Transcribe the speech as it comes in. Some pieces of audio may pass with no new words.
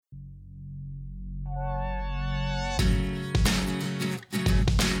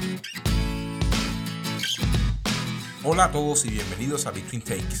Hola a todos y bienvenidos a Between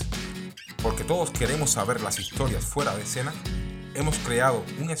Takes. Porque todos queremos saber las historias fuera de escena, hemos creado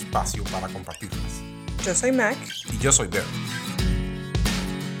un espacio para compartirlas. Yo soy Mac. Y yo soy Bert.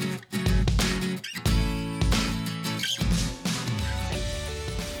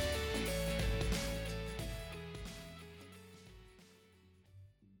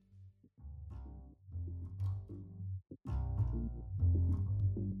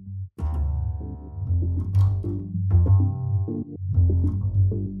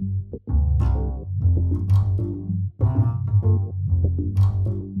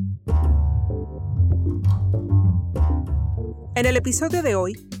 En el episodio de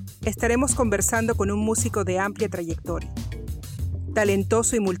hoy estaremos conversando con un músico de amplia trayectoria.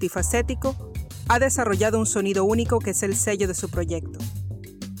 Talentoso y multifacético, ha desarrollado un sonido único que es el sello de su proyecto.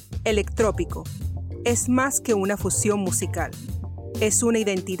 Electrópico es más que una fusión musical. Es una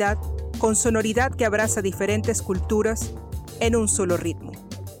identidad con sonoridad que abraza diferentes culturas en un solo ritmo.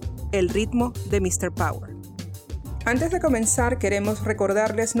 El ritmo de Mr. Power. Antes de comenzar, queremos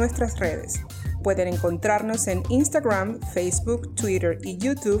recordarles nuestras redes. Pueden encontrarnos en Instagram, Facebook, Twitter y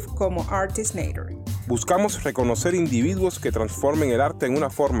YouTube como Artistnator. Buscamos reconocer individuos que transformen el arte en una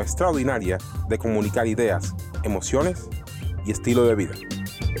forma extraordinaria de comunicar ideas, emociones y estilo de vida.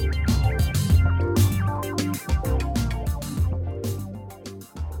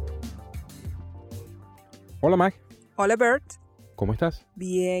 Hola Mac. Hola Bert. ¿Cómo estás?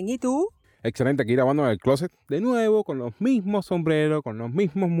 Bien, ¿y tú? Excelente, aquí grabando en el closet de nuevo, con los mismos sombreros, con los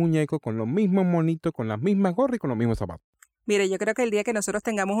mismos muñecos, con los mismos monitos, con las mismas gorras y con los mismos zapatos. Mire, yo creo que el día que nosotros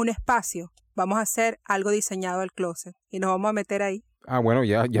tengamos un espacio, vamos a hacer algo diseñado al closet y nos vamos a meter ahí. Bueno,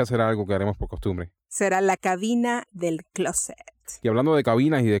 ya será algo que haremos por costumbre. Será la cabina del closet. Y hablando de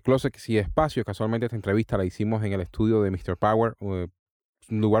cabinas y de closets y espacios, casualmente esta entrevista la hicimos en el estudio de Mr. Power, un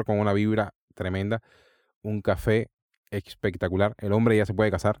lugar con una vibra tremenda, un café espectacular. El hombre ya se puede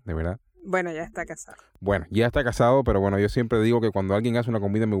casar, de verdad. Bueno, ya está casado. Bueno, ya está casado, pero bueno, yo siempre digo que cuando alguien hace una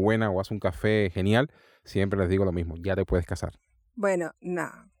comida muy buena o hace un café genial, siempre les digo lo mismo, ya te puedes casar. Bueno,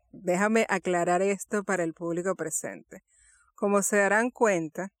 no, déjame aclarar esto para el público presente. Como se darán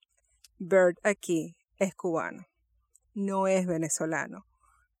cuenta, Bert aquí es cubano, no es venezolano,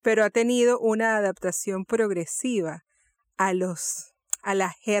 pero ha tenido una adaptación progresiva a la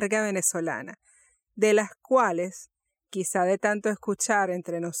jerga venezolana, de las cuales quizá de tanto escuchar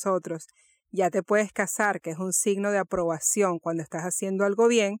entre nosotros, ya te puedes casar, que es un signo de aprobación cuando estás haciendo algo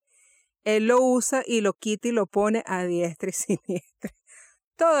bien, él lo usa y lo quita y lo pone a diestra y siniestra.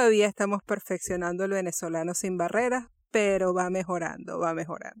 Todavía estamos perfeccionando el venezolano sin barreras, pero va mejorando.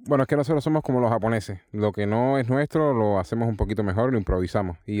 Bueno, es que nosotros somos como los japoneses. Lo que no es nuestro lo hacemos un poquito mejor y lo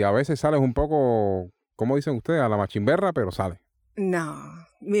improvisamos. Y a veces sales un poco, como dicen ustedes, a la machimberra, pero sale. No,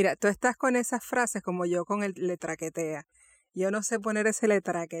 mira, tú estás con esas frases como yo con el letraquetea. Yo no sé poner ese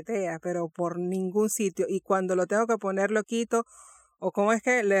letraquetea, pero por ningún sitio. Y cuando lo tengo que poner lo quito, o cómo es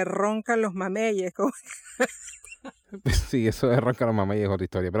que le roncan los mameyes. Sí, eso de roncar los mameyes es otra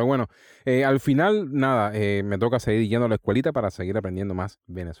historia. Pero bueno, al final, nada, me toca seguir yendo a la escuelita para seguir aprendiendo más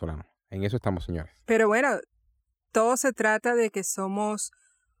venezolano. En eso estamos, señores. Pero bueno, todo se trata de que somos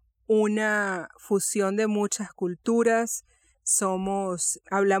una fusión de muchas culturas.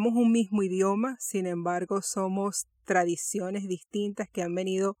 Hablamos un mismo idioma, sin embargo somos tradiciones distintas que han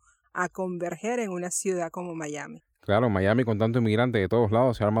venido a converger en una ciudad como Miami. Claro, Miami con tanto inmigrante de todos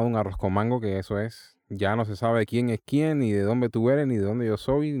lados se ha armado un arroz con mango que eso es, ya no se sabe quién es quién, ni de dónde tú eres, ni de dónde yo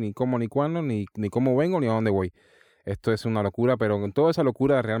soy, ni cómo, ni cuándo, ni cómo vengo, ni a dónde voy. Esto es una locura, pero en toda esa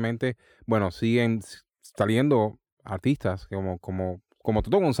locura realmente, bueno, siguen saliendo artistas como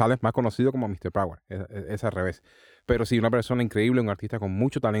Toto González, más conocido como Mr. Power, es al revés. Pero sí, una persona increíble, un artista con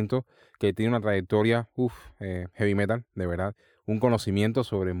mucho talento, que tiene una trayectoria, heavy metal, de verdad. Un conocimiento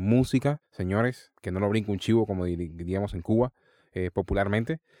sobre música, señores, que no lo brinca un chivo, como diríamos en Cuba,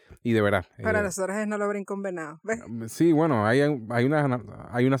 popularmente. Y de verdad. Para nosotros es no lo brinca un venado. ¿Ves? Sí, bueno, hay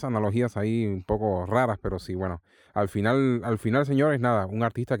unas analogías ahí un poco raras, pero sí, bueno. Al final, señores, nada, un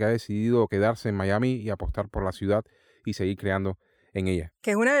artista que ha decidido quedarse en Miami y apostar por la ciudad y seguir creando en ella.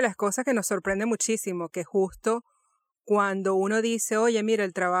 Que es una de las cosas que nos sorprende muchísimo, que justo cuando uno dice, oye, mira,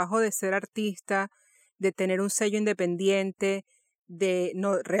 el trabajo de ser artista, de tener un sello independiente, de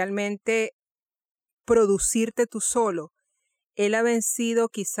no realmente producirte tú solo, él ha vencido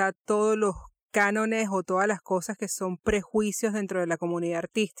quizá todos los cánones o todas las cosas que son prejuicios dentro de la comunidad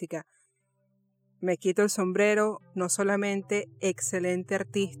artística. Me quito el sombrero, no solamente excelente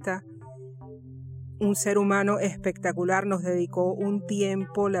artista, un ser humano espectacular, nos dedicó un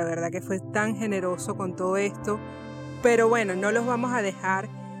tiempo, la verdad que fue tan generoso con todo esto, pero bueno, no los vamos a dejar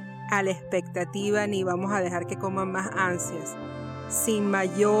a la expectativa ni vamos a dejar que coman más ansias. Sin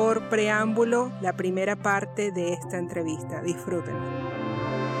mayor preámbulo, la primera parte de esta entrevista. Disfrútenla.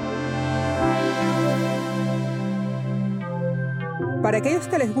 Para aquellos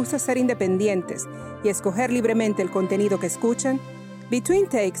que les gusta ser independientes y escoger libremente el contenido que escuchan, Between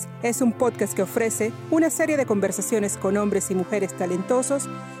Takes es un podcast que ofrece una serie de conversaciones con hombres y mujeres talentosos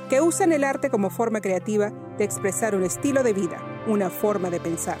que usan el arte como forma creativa de expresar un estilo de vida, una forma de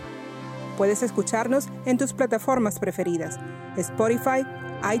pensar. Puedes escucharnos en tus plataformas preferidas, Spotify,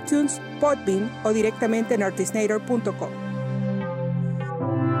 iTunes, Podbean o directamente en artistnator.com.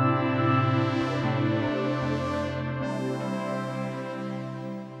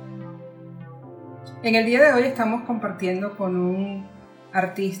 En el día de hoy estamos compartiendo con un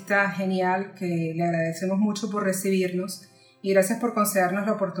artista genial que le agradecemos mucho por recibirnos y gracias por concedernos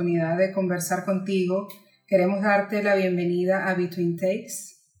la oportunidad de conversar contigo. Queremos darte la bienvenida a Between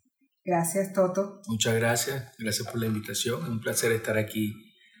Takes. Gracias, Toto. Muchas gracias. Gracias por la invitación. Un placer estar aquí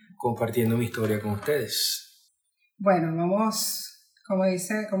compartiendo mi historia con ustedes. Bueno, vamos, como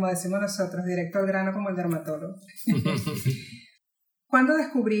decimos nosotros, directo al grano como el dermatólogo. ¿Cuándo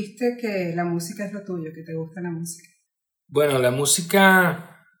descubriste que la música es lo tuyo, que te gusta la música? Bueno, la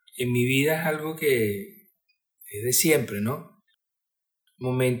música en mi vida es algo que es de siempre, ¿no?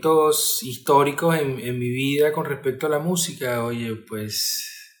 Momentos históricos en mi vida con respecto a la música. Oye, pues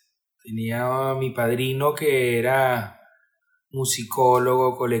tenía a mi padrino que era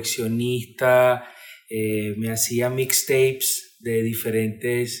musicólogo, coleccionista, me hacía mixtapes de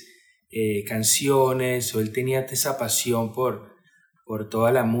diferentes canciones, o él tenía esa pasión por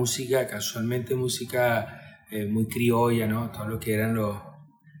toda la música, casualmente música muy criolla, ¿no? Todo lo que eran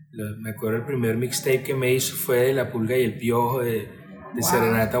me acuerdo el primer mixtape que me hizo fue de La Pulga y el Piojo de wow.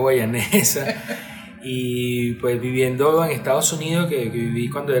 Serenata Guayanesa. Y pues viviendo en Estados Unidos, que viví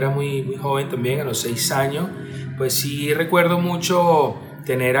cuando era muy, muy joven también, a los 6 años, pues sí recuerdo mucho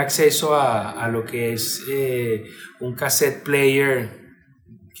tener acceso a lo que es un cassette player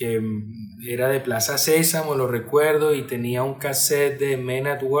que era de Plaza Sésamo, lo recuerdo, y tenía un cassette de Men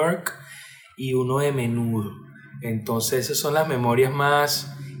at Work y uno de Menudo. Entonces esas son las memorias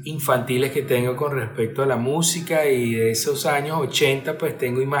más infantiles que tengo con respecto a la música, y de esos años 80 pues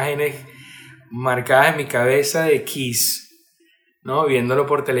tengo imágenes marcadas en mi cabeza de Kiss, ¿no? Viéndolo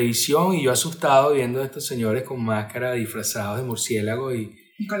por televisión y yo asustado viendo a estos señores con máscara disfrazados de murciélago y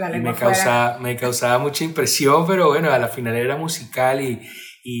me causaba mucha impresión, pero bueno, a la final era musical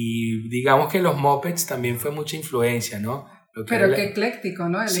y digamos que los Muppets también fue mucha influencia, ¿no? Pero qué ecléctico,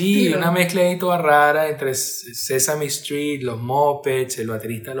 ¿no? Sí, estilo. Una mezcla ahí toda rara entre Sesame Street, los Muppets, el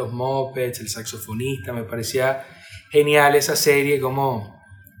baterista de los Muppets, el saxofonista. Me parecía genial esa serie, cómo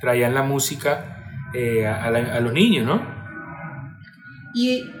traían la música a los niños, ¿no?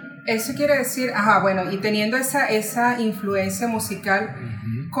 Y eso quiere decir, y teniendo esa influencia musical,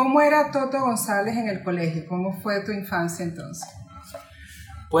 uh-huh. ¿Cómo era Toto González en el colegio? ¿Cómo fue tu infancia entonces?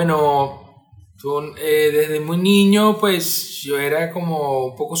 Bueno, desde muy niño pues yo era como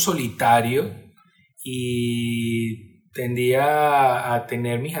un poco solitario y tendía a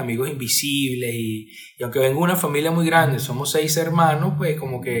tener mis amigos invisibles y aunque vengo de una familia muy grande, somos 6 hermanos, pues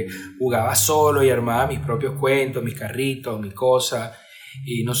como que jugaba solo y armaba mis propios cuentos, mis carritos, mis cosas,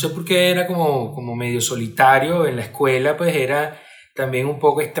 y no sé por qué era como medio solitario en la escuela, pues era también un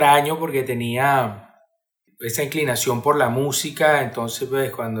poco extraño porque tenía esa inclinación por la música. Entonces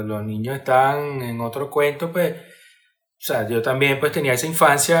pues cuando los niños estaban en otro cuento, pues o sea, yo también pues tenía esa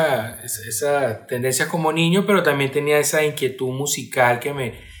infancia, esa tendencia como niño, pero también tenía esa inquietud musical que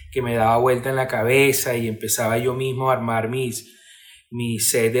me daba vuelta en la cabeza, y empezaba yo mismo a armar mis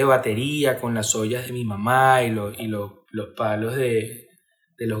set de batería con las ollas de mi mamá y los palos de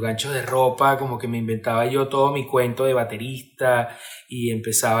los ganchos de ropa, como que me inventaba yo todo mi cuento de baterista y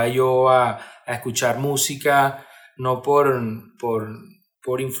empezaba yo a escuchar música, no por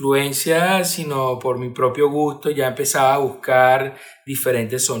influencia, sino por mi propio gusto. Ya empezaba a buscar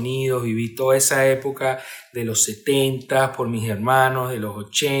diferentes sonidos, viví toda esa época de los 70 por mis hermanos, de los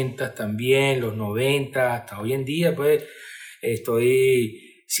 80 también, los 90, hasta hoy en día, pues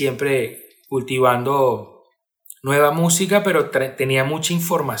estoy siempre cultivando nueva música, pero tenía mucha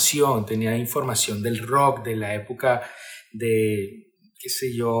información, tenía información del rock, de la época de, qué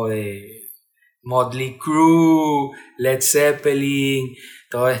sé yo, de Motley Crue, Led Zeppelin,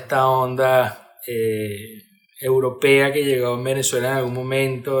 toda esta onda europea que llegó en Venezuela en algún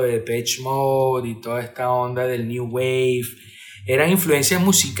momento, de Depeche Mode y toda esta onda del New Wave. Eran influencias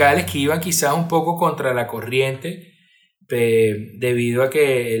musicales que iban quizás un poco contra la corriente, debido a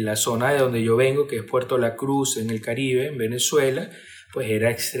que en la zona de donde yo vengo, que es Puerto La Cruz, en el Caribe, en Venezuela, pues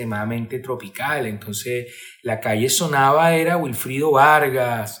era extremadamente tropical. Entonces la calle sonaba, era Wilfrido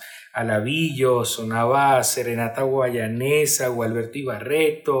Vargas, Alavillo, sonaba Serenata Guayanesa, Gualberto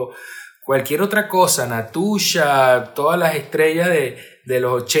Ibarreto, cualquier otra cosa, Natusha, todas las estrellas de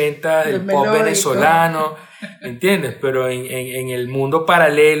los 80 del pop venezolano, ¿entiendes? Pero en el mundo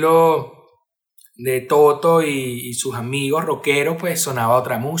paralelo de Toto y sus amigos rockeros, pues sonaba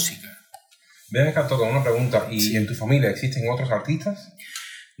otra música. Ven acá, Toto, una pregunta. ¿Y Sí. en tu familia existen otros artistas?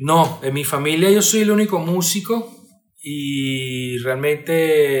 No, en mi familia yo soy el único músico y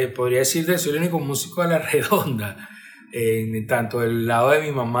realmente podría decirte que soy el único músico a la redonda. Tanto del lado de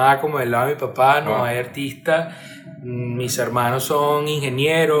mi mamá como del lado de mi papá no hay artistas. Mis hermanos son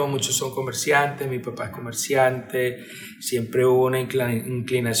ingenieros, muchos son comerciantes, mi papá es comerciante. Siempre hubo una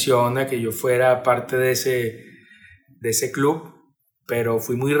inclinación a que yo fuera parte de ese club, pero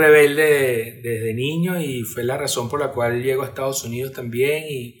fui muy rebelde desde niño y fue la razón por la cual llego a Estados Unidos también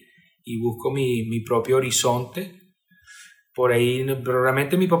y busco mi propio horizonte. Por ahí, pero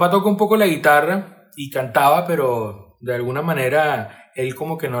realmente mi papá tocó un poco la guitarra y cantaba, pero de alguna manera él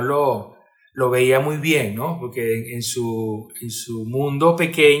como que no lo veía muy bien, ¿no? Porque en su mundo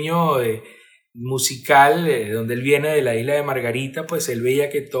pequeño musical, donde él viene de la isla de Margarita, pues él veía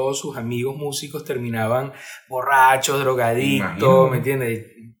que todos sus amigos músicos terminaban borrachos, drogadictos, ¿me entiendes?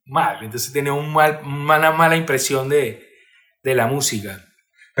 Mal, entonces tenía una mala impresión de la música.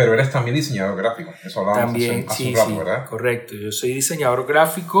 Pero eres también diseñador gráfico, eso hablábamos También, hace sí, un rato, sí, ¿verdad? correcto. Yo soy diseñador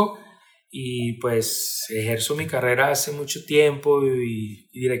gráfico y pues ejerzo mi carrera hace mucho tiempo y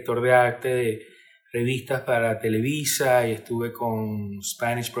director de arte de revistas para Televisa y estuve con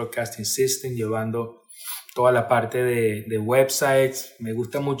Spanish Broadcasting System llevando toda la parte de websites. Me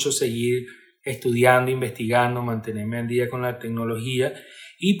gusta mucho seguir estudiando, investigando, mantenerme al día con la tecnología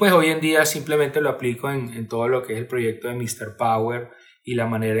y pues hoy en día simplemente lo aplico en todo lo que es el proyecto de Mr. Power y la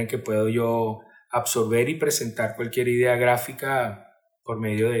manera en que puedo yo absorber y presentar cualquier idea gráfica por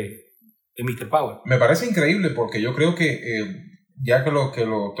medio de Mr. Power. Me parece increíble porque yo creo que ya que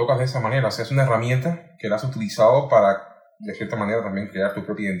lo tocas de esa manera, o sea, es una herramienta que la has utilizado para, de cierta manera, también crear tu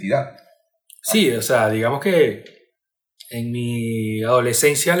propia identidad. Sí, o sea, digamos que en mi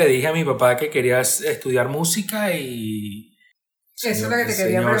adolescencia le dije a mi papá que quería estudiar música y eso es lo que te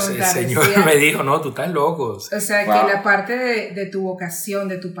quería preguntar. El señor me dijo, no, tú estás loco. O sea, Wow. que la parte de tu vocación,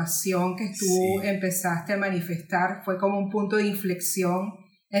 de tu pasión que tú empezaste a manifestar fue como un punto de inflexión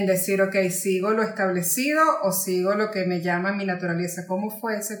en decir, ok, ¿sigo lo establecido o sigo lo que me llama mi naturaleza? ¿Cómo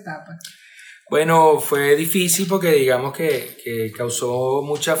fue esa etapa? Bueno, fue difícil porque digamos que causó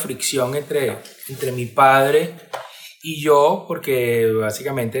mucha fricción entre mi padre y yo, porque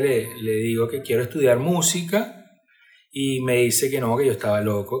básicamente le digo que quiero estudiar música y me dice que no, que yo estaba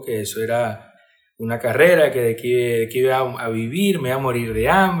loco, que eso era una carrera, que iba a vivir, me iba a morir de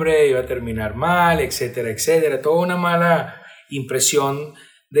hambre, iba a terminar mal, etcétera, etcétera. Toda una mala impresión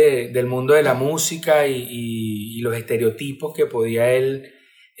del mundo de la música y los estereotipos que podía él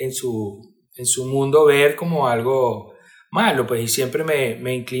en su mundo ver como algo malo, pues, y siempre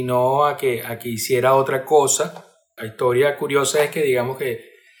me inclinó a que hiciera otra cosa. La historia curiosa es que digamos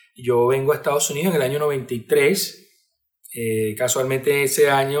que yo vengo a Estados Unidos en el año 93, casualmente ese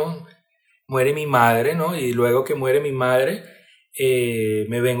año muere mi madre, ¿no? Y luego que muere mi madre,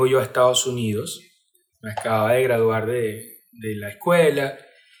 me vengo yo a Estados Unidos. Me acababa de graduar de la escuela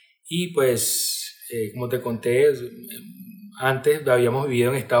y pues, como te conté, antes habíamos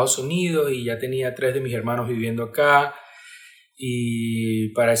vivido en Estados Unidos y ya tenía 3 de mis hermanos viviendo acá.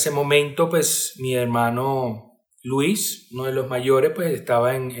 Y para ese momento, pues, mi hermano Luis, uno de los mayores, pues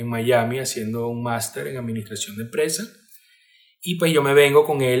estaba en Miami haciendo un máster en administración de empresas. Y pues yo me vengo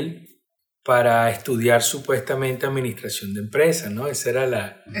con él para estudiar supuestamente administración de empresas, ¿no? Ese era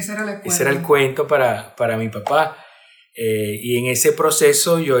el cuento para mi papá. Y en ese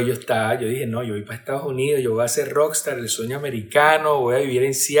proceso yo dije, no, yo voy para Estados Unidos, yo voy a ser rockstar, el sueño americano, voy a vivir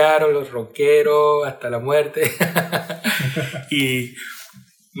en Seattle, los rockeros, hasta la muerte. Y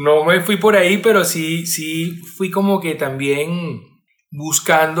no me fui por ahí, pero sí fui como que también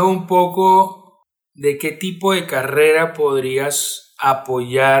buscando un poco de qué tipo de carrera podrías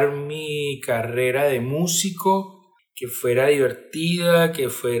apoyar mi carrera de músico, que fuera divertida, que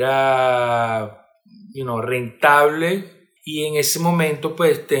fuera rentable. Y en ese momento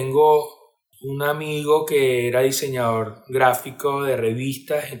pues tengo un amigo que era diseñador gráfico de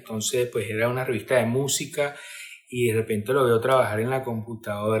revistas, entonces pues era una revista de música y de repente lo veo trabajar en la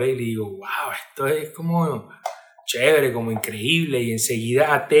computadora y le digo, wow, esto es como chévere, como increíble, y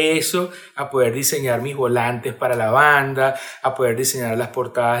enseguida até eso a poder diseñar mis volantes para la banda, a poder diseñar las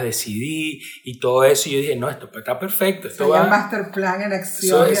portadas de CD y todo eso. Y yo dije, no, esto está perfecto. Esto Soy va, el master plan en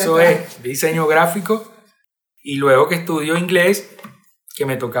acción. eso es diseño gráfico. Y luego que estudio inglés, que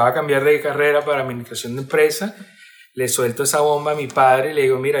me tocaba cambiar de carrera para administración de empresa, le suelto esa bomba a mi padre y le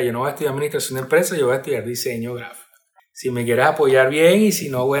digo, mira, yo no voy a estudiar administración de empresa, yo voy a estudiar diseño gráfico. Si me quieres apoyar bien, y si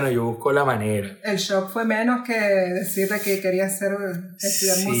no, bueno, yo busco la manera. ¿El shock fue menos que decirle que quería estudiar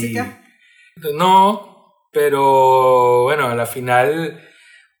Sí. música? No, pero bueno, a la final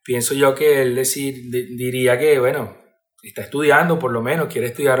pienso yo que él diría que, bueno, está estudiando por lo menos, quiere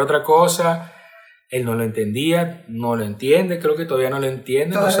estudiar otra cosa. Él no lo entendía, no lo entiende, creo que todavía no lo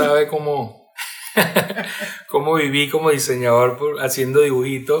entiende, no sabe cómo, cómo viví como diseñador haciendo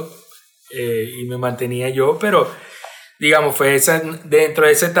dibujitos, y me mantenía yo, pero digamos, fue dentro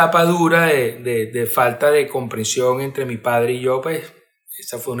de esa etapa dura de falta de comprensión entre mi padre y yo, pues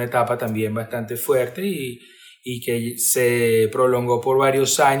esa fue una etapa también bastante fuerte y que se prolongó por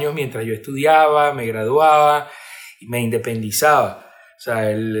varios años mientras yo estudiaba, me graduaba y me independizaba. O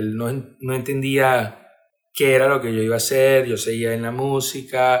sea, él no entendía qué era lo que yo iba a hacer, yo seguía en la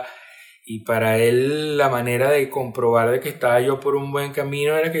música, y para él la manera de comprobar de que estaba yo por un buen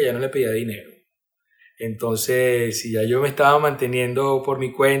camino era que ya no le pedía dinero. Entonces, si ya yo me estaba manteniendo por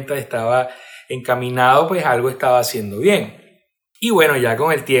mi cuenta, estaba encaminado, pues algo estaba haciendo bien. Y bueno, ya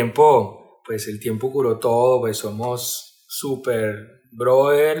con el tiempo, pues el tiempo curó todo, pues somos super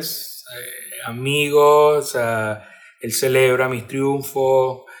brothers, amigos, él celebra mis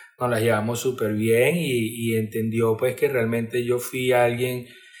triunfos, nos las llevamos súper bien y entendió pues que realmente yo fui alguien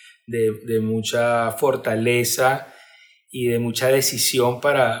de mucha fortaleza y de mucha decisión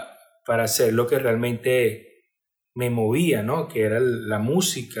para hacer lo que realmente me movía, ¿no? Que era la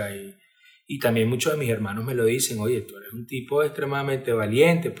música, y también muchos de mis hermanos me lo dicen, oye, tú eres un tipo extremadamente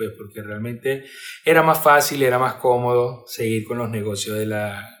valiente, pues porque realmente era más fácil, era más cómodo seguir con los negocios de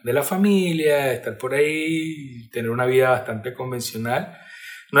la familia, estar por ahí, tener una vida bastante convencional.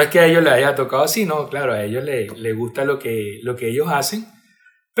 No es que a ellos les haya tocado así, no, claro, a ellos les gusta lo que ellos hacen,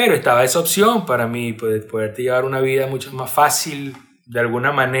 pero estaba esa opción para mí, pues, poderte llevar una vida mucho más fácil, de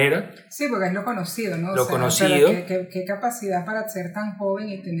alguna manera. Sí, porque es lo conocido, ¿no? Lo conocido. ¿Qué capacidad para ser tan joven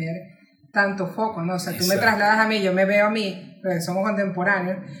y tener tanto foco, ¿no? O sea, tú Exacto. me trasladas a mí, yo me veo a mí, porque somos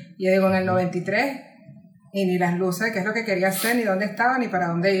contemporáneos, y yo digo en el 93, y ni las luces, qué es lo que quería hacer, ni dónde estaba, ni para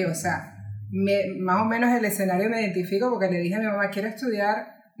dónde iba. O sea, más o menos el escenario me identifico porque le dije a mi mamá, quiero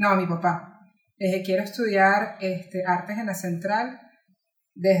estudiar, no, a mi papá, le dije, quiero estudiar artes en la Central.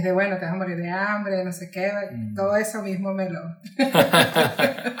 Desde, bueno, te vas a morir de hambre, no sé qué, todo eso mismo me lo...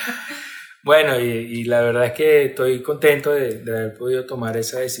 Bueno, y la verdad es que estoy contento de haber podido tomar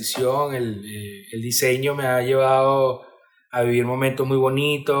esa decisión. El diseño me ha llevado a vivir momentos muy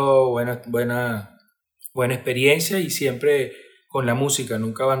bonitos, buena experiencia, y siempre con la música,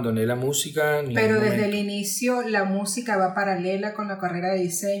 nunca abandoné la música. Pero desde el inicio la música va paralela con la carrera de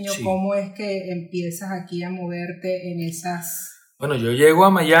diseño. Sí. ¿Cómo es que empiezas aquí a moverte en esas...? Bueno, yo llego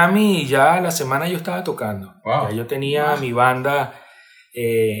a Miami y ya a la semana yo estaba tocando. Wow. Ya yo tenía mi banda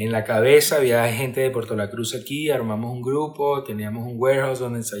en la cabeza, había gente de Puerto La Cruz aquí, armamos un grupo, teníamos un warehouse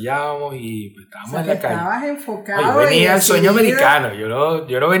donde ensayábamos y pues, estábamos en la calle. Estabas enfocado. Yo venía al sueño americano,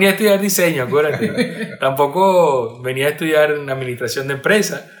 yo no venía a estudiar diseño, acuérdate. Tampoco venía a estudiar administración de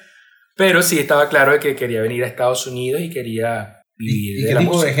empresas, pero sí estaba claro de que quería venir a Estados Unidos y quería... ¿Y qué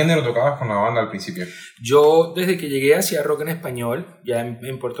tipo de género tocabas con la banda al principio? Yo desde que llegué hacía rock en español, ya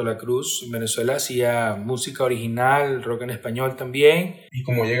en Puerto La Cruz, en Venezuela hacía música original, rock en español también. ¿Y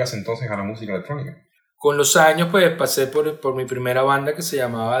cómo llegas entonces a la música electrónica? Con los años pues pasé por mi primera banda que se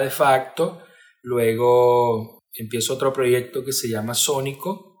llamaba De Facto, luego empiezo otro proyecto que se llama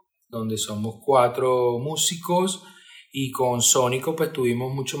Sónico, donde somos 4 músicos. Y con Sónico pues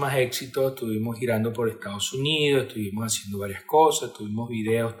tuvimos mucho más éxito, estuvimos girando por Estados Unidos, estuvimos haciendo varias cosas, tuvimos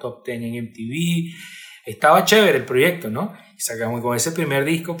videos top 10 en MTV, estaba chévere el proyecto, ¿no? Y sacamos, con ese primer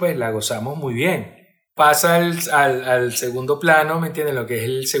disco pues la gozamos muy bien. Pasa al segundo plano, ¿me entiendes? Lo que es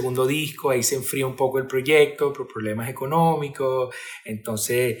el segundo disco, ahí se enfría un poco el proyecto por problemas económicos,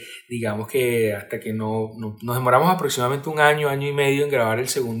 entonces digamos que hasta que nos demoramos aproximadamente un año y medio en grabar el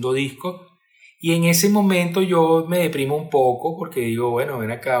segundo disco. Y en ese momento yo me deprimo un poco porque digo, bueno,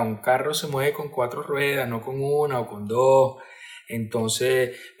 ven acá, un carro se mueve con 4 ruedas, no con 1 o con 2.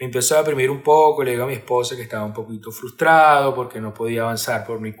 Entonces me empezó a deprimir un poco, le digo a mi esposa que estaba un poquito frustrado porque no podía avanzar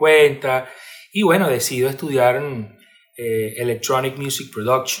por mi cuenta. Y bueno, decido estudiar Electronic Music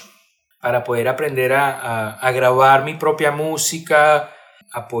Production para poder aprender a grabar mi propia música,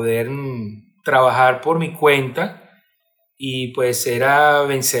 a poder trabajar por mi cuenta. y pues era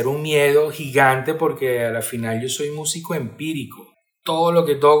vencer un miedo gigante porque a la final yo soy músico empírico. Todo lo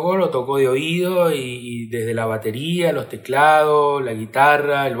que toco lo toco de oído y desde la batería, los teclados, la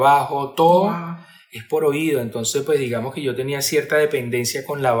guitarra, el bajo, todo es por oído. Entonces pues digamos que yo tenía cierta dependencia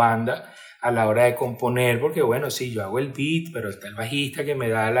con la banda a la hora de componer, porque bueno, sí, yo hago el beat, pero está el bajista que me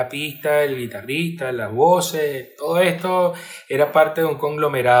da la pista, el guitarrista, las voces, todo esto era parte de un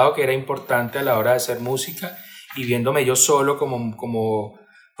conglomerado que era importante a la hora de hacer música, y viéndome yo solo como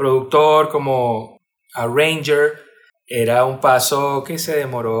productor, como arranger, era un paso que se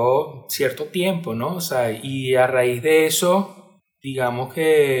demoró cierto tiempo, ¿no? O sea, y a raíz de eso, digamos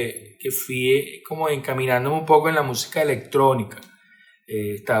que fui como encaminándome un poco en la música electrónica.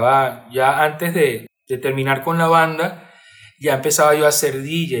 Estaba ya antes de terminar con la banda, ya empezaba yo a ser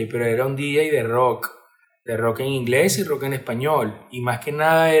DJ, pero era un DJ de rock en inglés y rock en español, y más que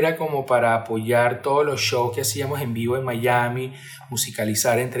nada era como para apoyar todos los shows que hacíamos en vivo en Miami,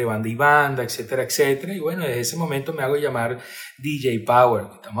 musicalizar entre banda y banda, etcétera, etcétera. Y bueno, desde ese momento me hago llamar DJ Power.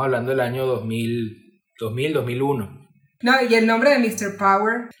 Estamos hablando del año 2001. No, y el nombre de Mr.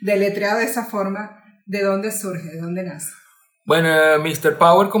 Power, deletreado de esa forma, ¿de dónde surge? ¿De dónde nace? Bueno, Mr.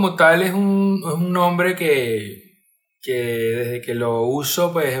 Power como tal es un nombre que desde que lo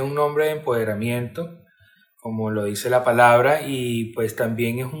uso pues es un nombre de empoderamiento, como lo dice la palabra, y pues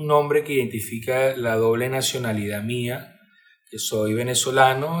también es un nombre que identifica la doble nacionalidad mía, que soy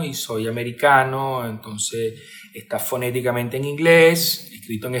venezolano y soy americano. Entonces está fonéticamente en inglés,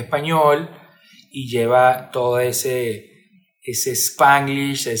 escrito en español, y lleva todo ese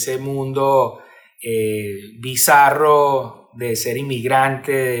Spanglish, ese mundo bizarro de ser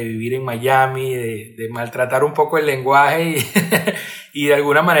inmigrante, de vivir en Miami, de maltratar un poco el lenguaje y de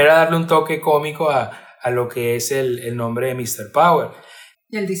alguna manera darle un toque cómico a lo que es el nombre de Mr. Power.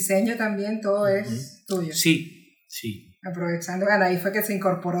 Y el diseño también, todo es tuyo. Sí. Aprovechando, bueno, ahí fue que se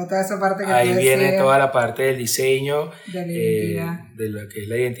incorporó toda esa parte que ahí viene toda la parte del diseño, de la identidad. De lo que es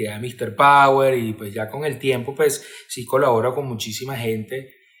la identidad de Mr. Power, y pues ya con el tiempo pues sí colaboro con muchísima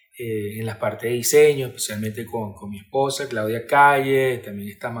gente en las partes de diseño, especialmente con mi esposa Claudia Calle. También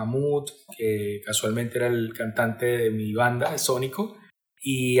está Mamut, que casualmente era el cantante de mi banda, de Sónico.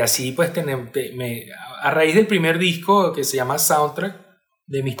 Y así pues a raíz del primer disco que se llama Soundtrack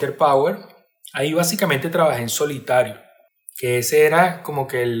de Mr. Power, ahí básicamente trabajé en solitario, que ese era como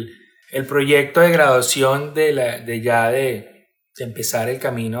que el proyecto de graduación de empezar el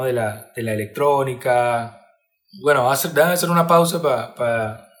camino de la electrónica. Bueno, déjame hacer una pausa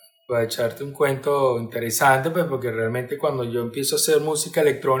para echarte un cuento interesante, pues, porque realmente cuando yo empiezo a hacer música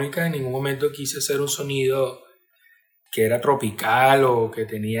electrónica en ningún momento quise hacer un sonido que era tropical o que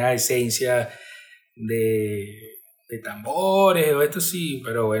tenía esencia de tambores o esto, sí,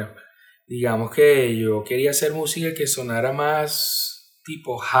 pero bueno, digamos que yo quería hacer música que sonara más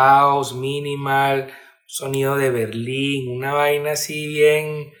tipo house, minimal, sonido de Berlín, una vaina así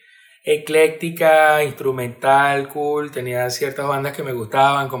bien ecléctica, instrumental, cool. Tenía ciertas bandas que me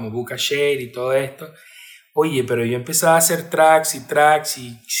gustaban como Buka Shade y todo esto. Oye, pero yo empezaba a hacer tracks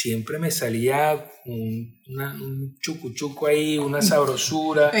y siempre me salía un chucuchuco ahí, una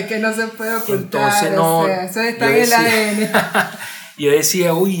sabrosura. Es que no se puede ocultar. Entonces no, o sea, eso está en el ADN. Yo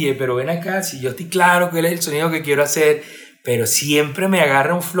decía, oye, pero ven acá, si yo estoy claro que él es el sonido que quiero hacer, pero siempre me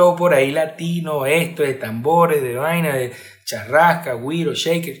agarra un flow por ahí latino, esto, de tambores, de vaina, de charrasca, güiro,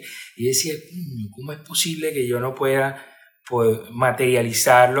 shaker. Y decía, ¿cómo es posible que yo no pueda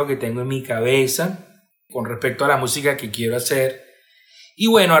materializar lo que tengo en mi cabeza con respecto a la música que quiero hacer? Y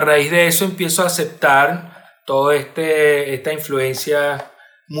bueno, a raíz de eso empiezo a aceptar toda esta influencia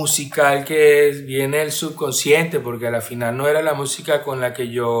musical que viene del subconsciente, porque a la final no era la música con la que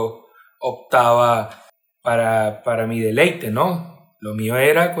yo optaba para mi deleite, ¿no? Lo mío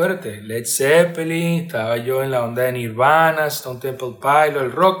era, acuérdate, Led Zeppelin, estaba yo en la onda de Nirvana, Stone Temple Pilots,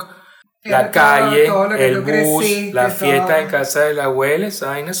 el rock, la calle, el bus, la fiesta en casa de la abuela. Esa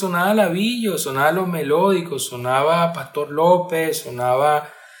vaina sonaba Lavillo, sonaba Los Melódicos, sonaba Pastor López,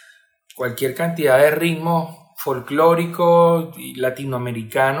 sonaba cualquier cantidad de ritmos folclóricos y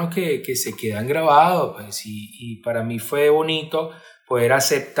latinoamericanos que se quedan grabados, pues, y para mí fue bonito poder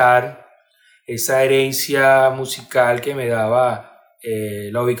aceptar esa herencia musical que me daba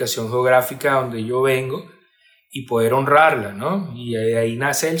la ubicación geográfica donde yo vengo y poder honrarla, ¿no? Y de ahí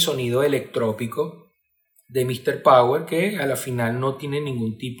nace el sonido electrópico de Mr. Power, que a la final no tiene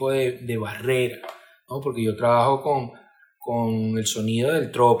ningún tipo de barrera, ¿no? Porque yo trabajo con el sonido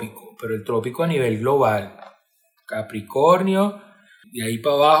del trópico, pero el trópico a nivel global, Capricornio, de ahí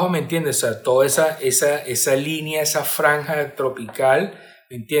para abajo, ¿me entiendes? O sea, toda esa línea, esa franja tropical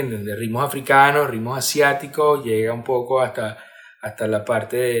 ¿me entienden? De ritmos africanos, ritmos asiáticos, llega un poco hasta la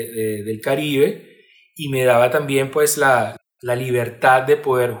parte del Caribe, y me daba también pues la libertad de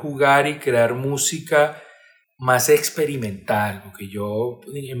poder jugar y crear música más experimental, porque yo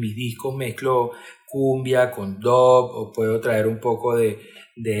en mis discos mezclo cumbia con dub, o puedo traer un poco de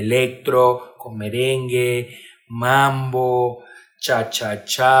electro con merengue, mambo,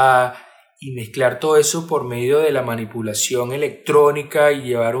 cha-cha-cha, y mezclar todo eso por medio de la manipulación electrónica y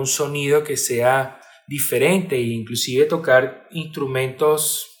llevar un sonido que sea diferente, e inclusive tocar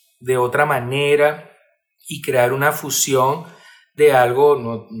instrumentos de otra manera y crear una fusión de algo.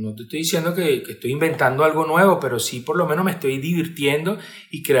 No te estoy diciendo que estoy inventando algo nuevo, pero sí por lo menos me estoy divirtiendo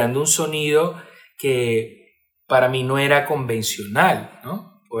y creando un sonido que para mí no era convencional,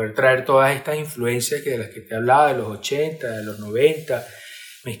 ¿no? Poder traer todas estas influencias de las que te hablaba, de los 80, de los 90,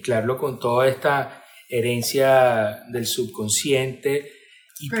 mezclarlo con toda esta herencia del subconsciente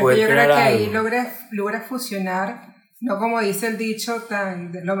y pero poder yo crear creo que algo. ahí logras fusionar, no como dice el dicho,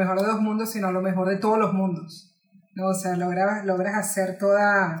 lo mejor de dos mundos, sino lo mejor de todos los mundos, ¿no? O sea, logras hacer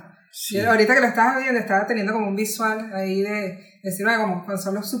toda... Sí. Yo, ahorita que lo estabas viendo, estaba teniendo como un visual ahí de decir, como cuando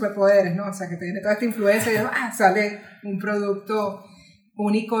son los superpoderes, ¿no? O sea, que te viene toda esta influencia y sale un producto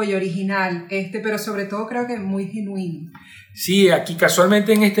único y original, pero sobre todo creo que muy genuino. Sí, aquí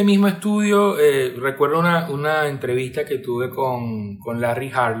casualmente en este mismo estudio recuerdo una entrevista que tuve con Larry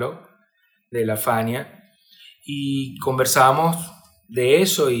Harlow de La Fania, y conversábamos de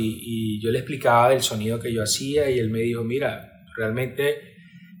eso, y yo le explicaba del sonido que yo hacía, y él me dijo, mira, realmente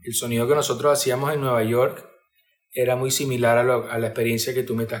el sonido que nosotros hacíamos en Nueva York era muy similar a la experiencia que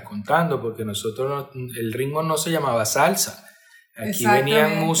tú me estás contando, porque el ritmo no se llamaba salsa. Aquí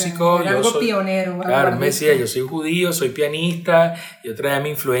venían músicos, era algo pionero. Claro, me decía, yo soy judío, soy pianista, yo traía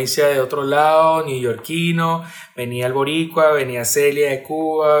mi influencia de otro lado, neoyorquino, venía el boricua, venía Celia de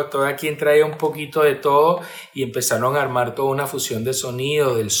Cuba, todo quien traía un poquito de todo, y empezaron a armar toda una fusión de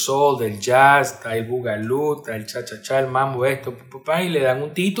sonidos, del soul, del jazz, está el boogaloo, está el cha-cha-cha, el mambo, y le dan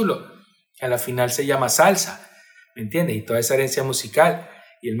un título, que a la final se llama salsa, ¿me entiendes? Y toda esa herencia musical.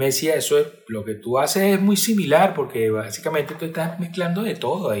 Y él me decía, lo que tú haces es muy similar, porque básicamente tú estás mezclando de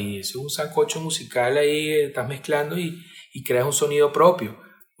todo ahí. Eso es un sancocho musical ahí, estás mezclando y creas un sonido propio,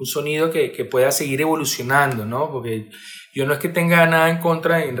 un sonido que pueda seguir evolucionando, ¿no? Porque yo no es que tenga nada en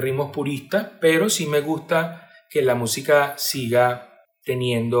contra en ritmos puristas, pero sí me gusta que la música siga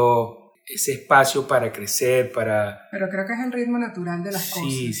teniendo ese espacio para crecer, Pero creo que es el ritmo natural de las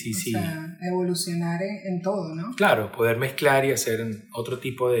cosas. Sí. O sea, evolucionar en todo, ¿no? Claro, poder mezclar y hacer otro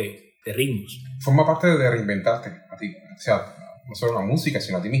tipo de ritmos. Forma parte de reinventarte a ti. O sea, no solo la música,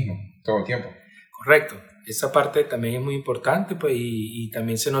 sino a ti mismo, todo el tiempo. Correcto. Esa parte también es muy importante, pues, y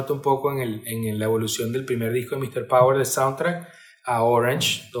también se nota un poco en la evolución del primer disco de Mr. Power, de Soundtrack, a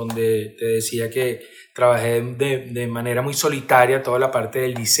Orange, donde te decía que trabajé de manera muy solitaria toda la parte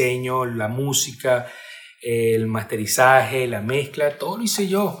del diseño, la música, el masterizaje, la mezcla, todo lo hice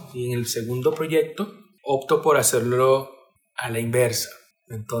yo. Y en el segundo proyecto opto por hacerlo a la inversa.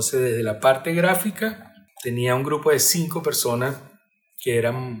 Entonces, desde la parte gráfica tenía un grupo de 5 personas que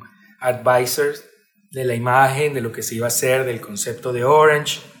eran advisors de la imagen, de lo que se iba a hacer, del concepto de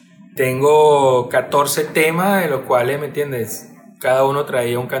Orange. Tengo 14 temas, de los cuales, ¿me entiendes?, cada uno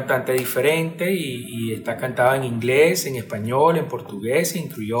traía un cantante diferente, y está cantado en inglés, en español, en portugués, e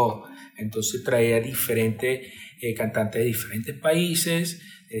incluyó. Entonces traía diferentes cantantes de diferentes países,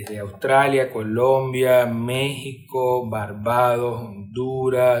 desde Australia, Colombia, México, Barbados,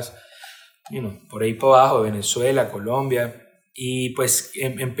 Honduras, por ahí para abajo, Venezuela, Colombia. Y pues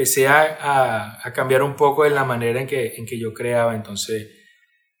empecé a cambiar un poco en la manera en que yo creaba. Entonces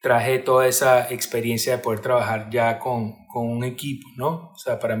traje toda esa experiencia de poder trabajar ya con un equipo, ¿no? O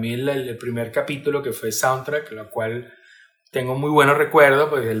sea, para mí el primer capítulo, que fue Soundtrack, lo cual tengo muy buenos recuerdos,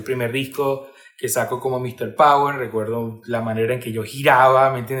 porque es el primer disco que saco como Mr. Power. Recuerdo la manera en que yo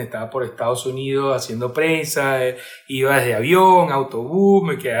giraba, ¿me entiendes? Estaba por Estados Unidos haciendo prensa, iba desde avión, autobús,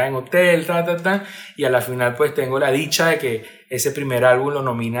 me quedaba en hotel, y a la final pues tengo la dicha de que ese primer álbum lo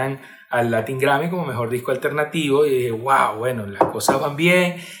nominan al Latin Grammy como mejor disco alternativo, y dije, wow, bueno, las cosas van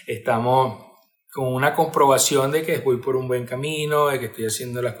bien, estamos con una comprobación de que voy por un buen camino, de que estoy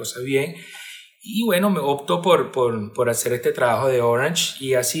haciendo las cosas bien. Y bueno, me opto por hacer este trabajo de Orange,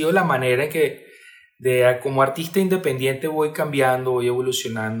 y ha sido la manera en que como artista independiente voy cambiando, voy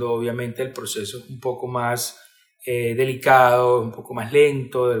evolucionando. Obviamente el proceso es un poco más delicado, un poco más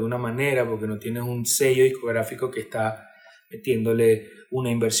lento de alguna manera, porque no tienes un sello discográfico que está metiéndole una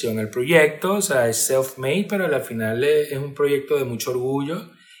inversión al proyecto. O sea, es self-made, pero al final es un proyecto de mucho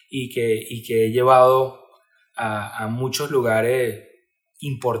orgullo, y que he llevado a muchos lugares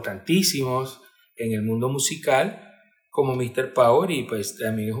importantísimos en el mundo musical como Mr. Power, y pues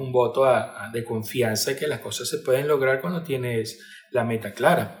también es un voto de confianza que las cosas se pueden lograr cuando tienes la meta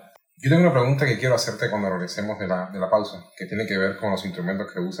clara. Yo tengo una pregunta que quiero hacerte cuando regresemos de la pausa, que tiene que ver con los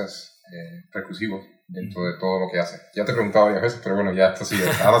instrumentos que usas percusivos dentro de todo lo que haces. Ya te he preguntado varias veces, pero bueno, ya esto sí,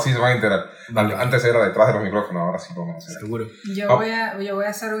 ahora sí se van a enterar. Vale. Antes era detrás de los micrófonos, ahora sí lo vamos a hacer. Seguro. Yo voy a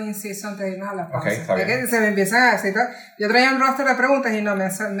hacer un inciso antes de irnos a la pausa. Ok, está bien. Es que se me empiezan a hacer. Yo traía un roster de preguntas y no, me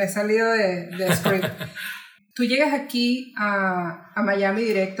he salido de script. Tú llegas aquí a Miami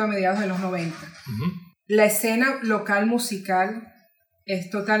directo a mediados de los 90. Uh-huh. La escena local musical es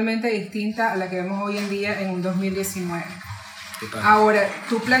totalmente distinta a la que vemos hoy en día en un 2019. Total. Ahora,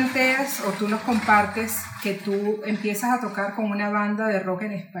 tú planteas o tú nos compartes que tú empiezas a tocar con una banda de rock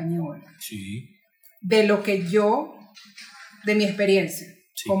en español. Sí. De lo que de mi experiencia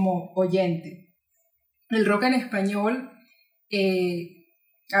Sí. como oyente. El rock en español,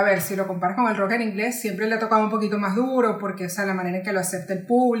 a ver, si lo comparas con el rock en inglés, siempre le ha tocado un poquito más duro porque, o sea, la manera en que lo acepta el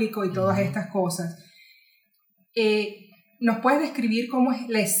público y todas estas cosas. ¿Nos puedes describir cómo es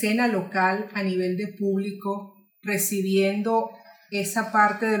la escena local a nivel de público recibiendo esa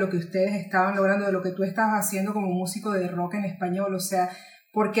parte de lo que ustedes estaban logrando, de lo que tú estabas haciendo como músico de rock en español? O sea,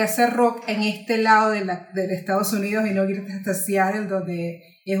 ¿por qué hacer rock en este lado de Estados Unidos y no irte hasta Seattle, donde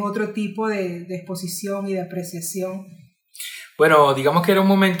es otro tipo de exposición y de apreciación? Bueno, digamos que era un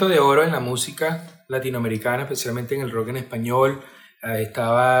momento de oro en la música latinoamericana, especialmente en el rock en español.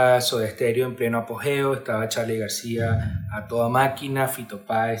 Estaba Soda Stereo en pleno apogeo, estaba Charly García a toda máquina, Fito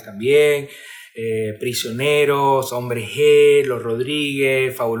Páez también, Prisioneros, Hombre G, Los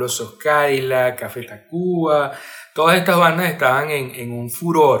Rodríguez, Fabulosos Cadillac, Café Tacuba. Todas estas bandas estaban en un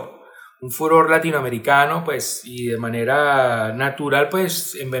furor latinoamericano, pues, y de manera natural,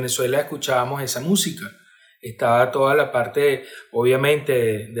 pues, en Venezuela escuchábamos esa música. Estaba toda la parte,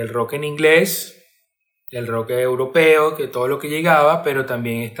 obviamente, del rock en inglés, el rock europeo, que todo lo que llegaba, pero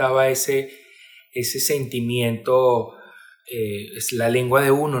también estaba ese sentimiento, es la lengua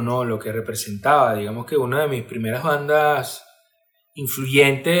de uno, ¿no? Lo que representaba. Digamos que una de mis primeras bandas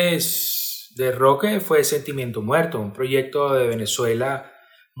influyentes de rock fue Sentimiento Muerto, un proyecto de Venezuela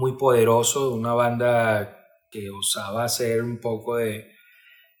muy poderoso, una banda que osaba hacer un poco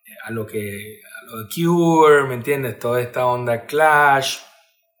a lo de Cure, ¿me entiendes? Toda esta onda Clash,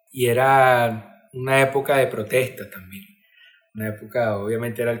 y era una época de protesta también. Una época,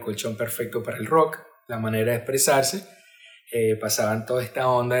 obviamente, era el colchón perfecto para el rock, la manera de expresarse. Pasaban toda esta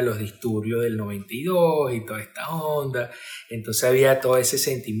onda de los disturbios del 92 y toda esta onda. Entonces había todo ese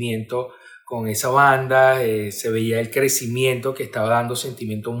sentimiento con esa banda. Se veía el crecimiento que estaba dando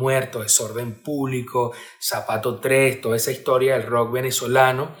Sentimiento Muerto, Desorden Público, Zapato 3, toda esa historia del rock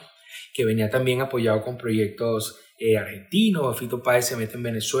venezolano, que venía también apoyado con proyectos argentino. Fito Páez se mete en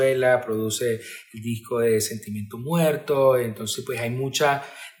Venezuela, produce el disco de Sentimiento Muerto. Entonces pues hay mucha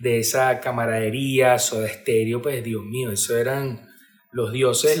de esa camaradería. Soda Stereo, pues Dios mío, eso eran los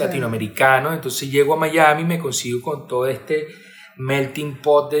dioses latinoamericanos. Entonces llego a Miami y me consigo con todo este melting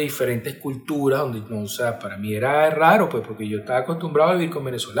pot de diferentes culturas, donde, no, o sea, para mí era raro, pues, porque yo estaba acostumbrado a vivir con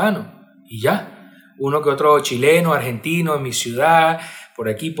venezolanos y ya, uno que otro chileno, argentino en mi ciudad, por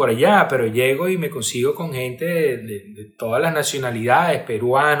aquí, por allá, pero llego y me consigo con gente de todas las nacionalidades,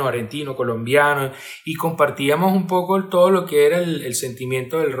 peruano, argentino, colombiano, y compartíamos un poco todo lo que era el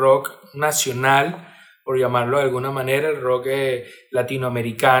sentimiento del rock nacional, por llamarlo de alguna manera, el rock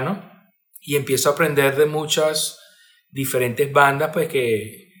latinoamericano, y empiezo a aprender de muchas diferentes bandas, pues,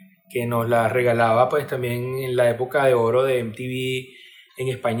 que nos las regalaba, pues, también en la época de oro de MTV en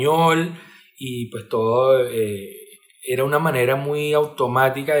español, y pues todo era una manera muy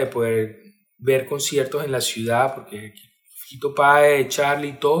automática de poder ver conciertos en la ciudad, porque Fito Páez,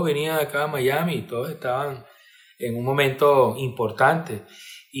 Charly, todos venían acá a Miami y todos estaban en un momento importante.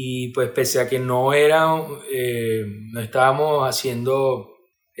 Y pues pese a que no estábamos haciendo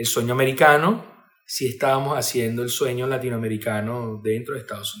el sueño americano, sí estábamos haciendo el sueño latinoamericano dentro de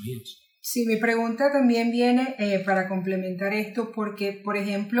Estados Unidos. Sí, mi pregunta también viene para complementar esto, porque, por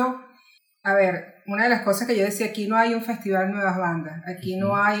ejemplo, a ver, una de las cosas que yo decía, aquí no hay un festival Nuevas Bandas, aquí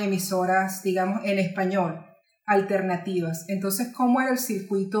no hay emisoras, digamos, en español, alternativas. Entonces, ¿cómo era el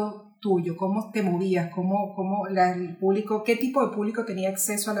circuito tuyo? ¿Cómo te movías? ¿Cómo el público, qué tipo de público tenía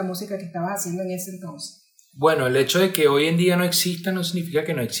acceso a la música que estabas haciendo en ese entonces? Bueno, el hecho de que hoy en día no existan no significa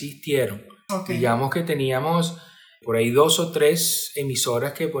que no existieron. Okay. Digamos que teníamos por ahí 2 o 3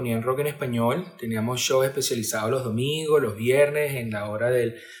 emisoras que ponían rock en español. Teníamos shows especializados los domingos, los viernes, en la hora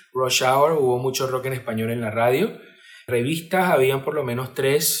del rush hour. Hubo mucho rock en español en la radio. Revistas habían por lo menos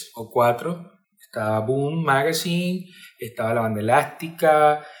 3 o 4. Estaba Boom Magazine, estaba La Banda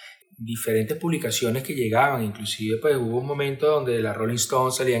Elástica, diferentes publicaciones que llegaban, inclusive pues hubo un momento donde la Rolling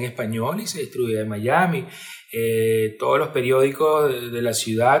Stone salía en español y se distribuía en Miami. Todos los periódicos de la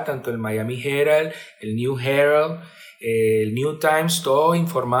ciudad, tanto el Miami Herald, el New Herald, el New Times, todos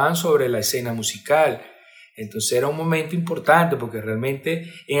informaban sobre la escena musical. Entonces era un momento importante porque realmente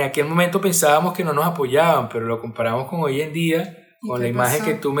en aquel momento pensábamos que no nos apoyaban, pero lo comparamos con hoy en día, con la imagen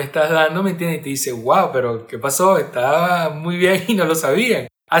que tú me estás dando, ¿me entiendes? Y te dices, wow, pero ¿qué pasó? Estaba muy bien y no lo sabían.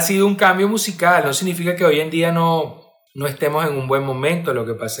 Ha sido un cambio musical, no significa que hoy en día no estemos en un buen momento. Lo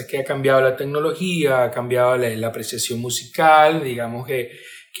que pasa es que ha cambiado la tecnología, ha cambiado la apreciación musical. Digamos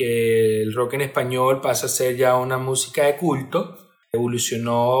que el rock en español pasa a ser ya una música de culto.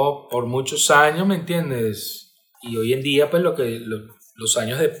 Evolucionó por muchos años, ¿me entiendes? Y hoy en día, pues los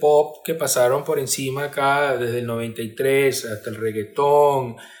años de pop que pasaron por encima acá, desde el 93 hasta el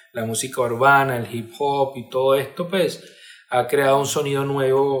reggaetón, la música urbana, el hip hop y todo esto, pues ha creado un sonido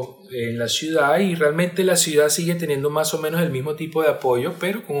nuevo en la ciudad, y realmente la ciudad sigue teniendo más o menos el mismo tipo de apoyo,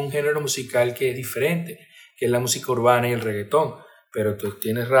 pero con un género musical que es diferente, que es la música urbana y el reggaetón. Pero tú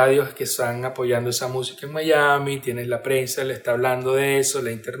tienes radios que están apoyando esa música en Miami, tienes la prensa, le está hablando de eso,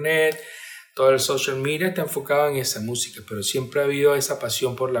 la internet, todo el social media está enfocado en esa música, pero siempre ha habido esa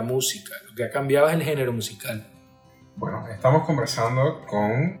pasión por la música. Lo que ha cambiado es el género musical. Bueno, estamos conversando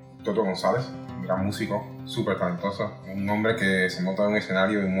con Toto González, un gran músico, súper talentoso, un hombre que se monta en un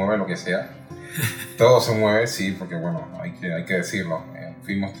escenario y mueve lo que sea. Todo se mueve, sí, porque bueno, hay que decirlo,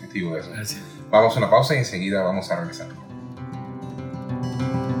 fuimos testigos de eso. Gracias. Vamos a una pausa y enseguida vamos a regresar.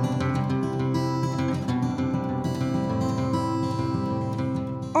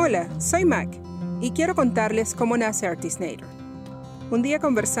 Hola, soy Mac y quiero contarles cómo nace Artistnator. Un día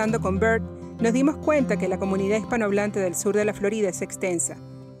conversando con Bert, nos dimos cuenta que la comunidad hispanohablante del sur de la Florida es extensa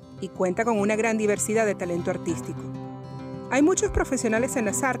y cuenta con una gran diversidad de talento artístico. Hay muchos profesionales en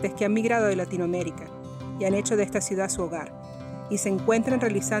las artes que han migrado de Latinoamérica y han hecho de esta ciudad su hogar y se encuentran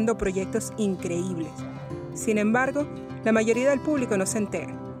realizando proyectos increíbles. Sin embargo, la mayoría del público no se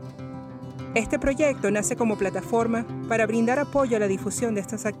entera. Este proyecto nace como plataforma para brindar apoyo a la difusión de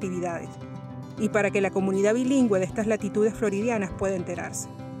estas actividades y para que la comunidad bilingüe de estas latitudes floridianas pueda enterarse.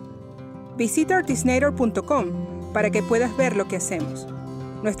 Visita artistnator.com para que puedas ver lo que hacemos.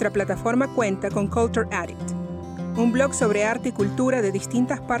 Nuestra plataforma cuenta con Culture Addict, un blog sobre arte y cultura de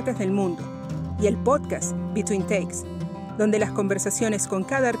distintas partes del mundo, y el podcast Between Takes, donde las conversaciones con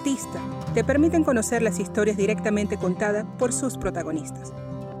cada artista te permiten conocer las historias directamente contadas por sus protagonistas.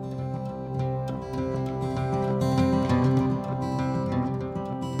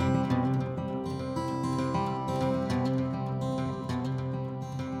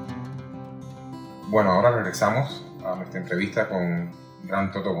 Bueno, ahora regresamos a nuestra entrevista con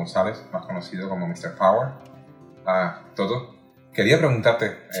gran Toto González, más conocido como Mr. Power. Toto, quería preguntarte,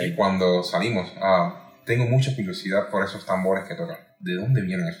 Sí. Cuando salimos, tengo mucha curiosidad por esos tambores que tocan. ¿De dónde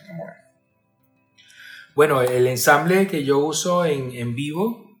vienen esos tambores? Bueno, el ensamble que yo uso en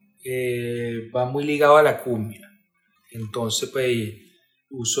vivo va muy ligado a la cumbia. Entonces, pues,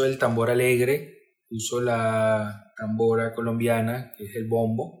 uso el tambor alegre, uso la tambora colombiana, que es el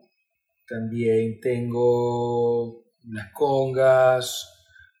bombo. También tengo las congas,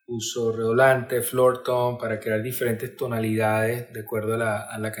 uso redolante, floor tom para crear diferentes tonalidades de acuerdo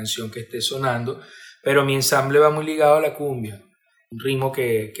a la canción que esté sonando. Pero mi ensamble va muy ligado a la cumbia. Un ritmo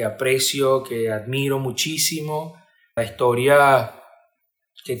que aprecio, que admiro muchísimo. La historia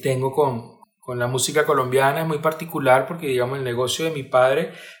que tengo con la música colombiana es muy particular porque, digamos, el negocio de mi padre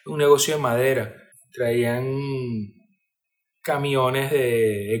es un negocio de madera. Traían camiones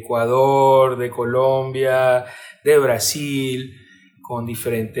de Ecuador, de Colombia, de Brasil, con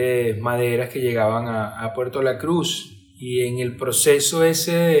diferentes maderas que llegaban a Puerto La Cruz. Y en el proceso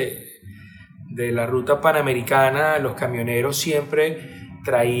ese de la ruta panamericana, los camioneros siempre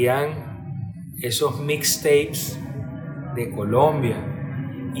traían esos mixtapes de Colombia,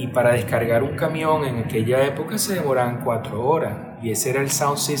 y para descargar un camión en aquella época se demoraban 4 horas, y ese era el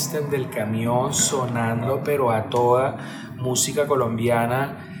sound system del camión sonando pero a toda música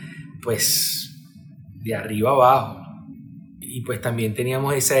colombiana, pues de arriba abajo. Y pues también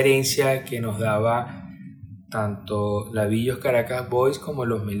teníamos esa herencia que nos daba tanto la Villos Caracas Boys como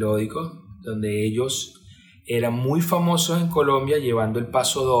los Melódicos, donde ellos eran muy famosos en Colombia llevando el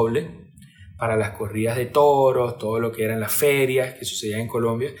paso doble para las corridas de toros, todo lo que eran las ferias que sucedían en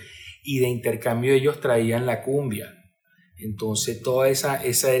Colombia, y de intercambio ellos traían la cumbia. Entonces toda esa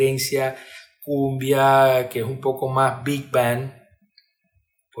herencia cumbia, que es un poco más big band,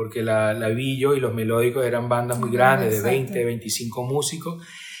 porque la Villo y los Melódicos eran bandas muy grandes de 20, 25 músicos,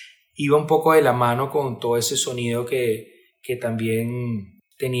 iba un poco de la mano con todo ese sonido que también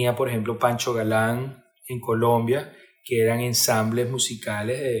tenía, por ejemplo, Pancho Galán en Colombia, que eran ensambles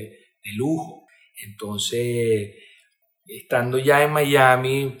musicales de lujo. Entonces, estando ya en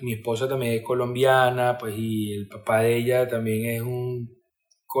Miami, mi esposa también es colombiana, pues, y el papá de ella también es un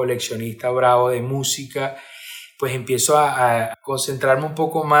coleccionista bravo de música, pues empiezo a concentrarme un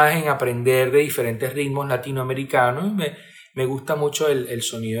poco más en aprender de diferentes ritmos latinoamericanos. Me gusta mucho el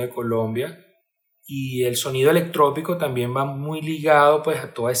sonido de Colombia, y el sonido electrópico también va muy ligado, pues,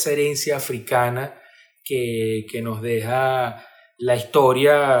 a toda esa herencia africana que nos deja la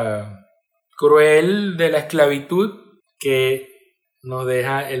historia cruel de la esclavitud, que nos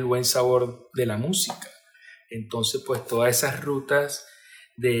deja el buen sabor de la música. Entonces, pues, todas esas rutas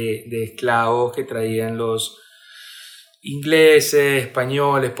de esclavos que traían los ingleses,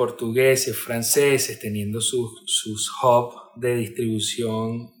 españoles, portugueses, franceses, teniendo sus hubs de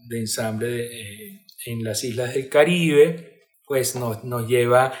distribución de ensamble en las islas del Caribe, pues nos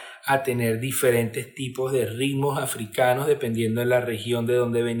lleva a tener diferentes tipos de ritmos africanos dependiendo de la región de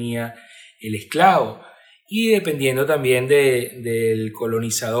donde venía el esclavo, y dependiendo también del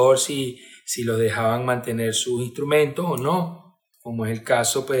colonizador, si los dejaban mantener sus instrumentos o no, como es el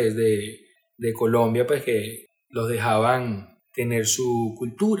caso, pues, de Colombia, pues, que los dejaban tener su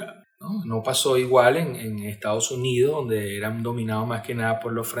cultura, ¿no? No pasó igual en Estados Unidos, donde eran dominados más que nada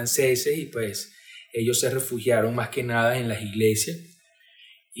por los franceses, y pues ellos se refugiaron más que nada en las iglesias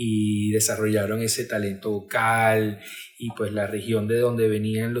y desarrollaron ese talento vocal, y pues la región de donde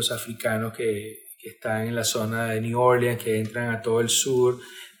venían los africanos que están en la zona de New Orleans, que entran a todo el sur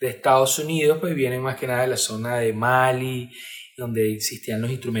de Estados Unidos, pues vienen más que nada de la zona de Mali, donde existían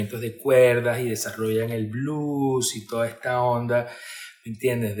los instrumentos de cuerdas, y desarrollan el blues y toda esta onda, ¿me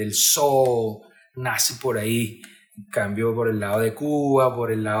entiendes?, del soul, nace por ahí. En cambio, por el lado de Cuba,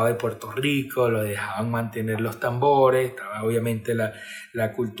 por el lado de Puerto Rico, lo dejaban mantener los tambores. Estaba obviamente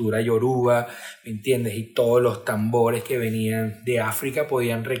la cultura yoruba, ¿me entiendes? Y todos los tambores que venían de África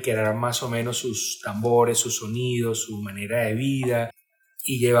podían recrear más o menos sus tambores, sus sonidos, su manera de vida,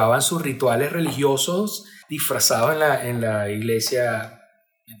 y llevaban sus rituales religiosos disfrazados en la iglesia,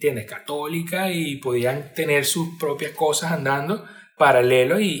 ¿me entiendes?, católica, y podían tener sus propias cosas andando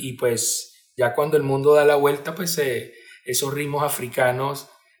paralelo, y pues ya cuando el mundo da la vuelta, pues esos ritmos africanos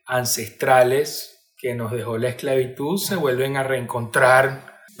ancestrales que nos dejó la esclavitud se vuelven a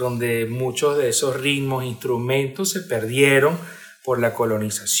reencontrar, donde muchos de esos ritmos, instrumentos se perdieron por la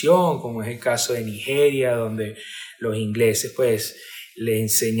colonización, como es el caso de Nigeria, donde los ingleses pues le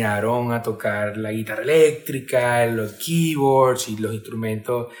enseñaron a tocar la guitarra eléctrica, los keyboards y los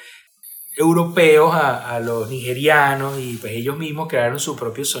instrumentos europeos a los nigerianos, y pues ellos mismos crearon su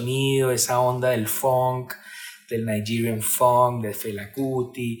propio sonido, esa onda del funk, del Nigerian funk, de Fela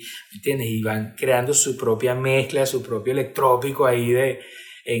Kuti, ¿me entiendes? Y van creando su propia mezcla, su propio electrópico ahí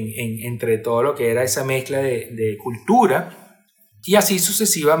entre todo lo que era esa mezcla de cultura, y así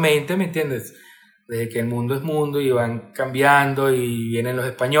sucesivamente, ¿me entiendes? Desde que el mundo es mundo, y van cambiando, y vienen los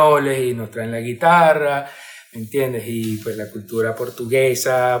españoles y nos traen la guitarra, ¿me entiendes? Y pues la cultura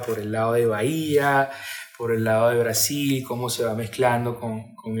portuguesa por el lado de Bahía, por el lado de Brasil, cómo se va mezclando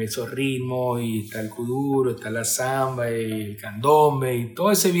con esos ritmos, y está el kuduro, está la samba y el candombe, y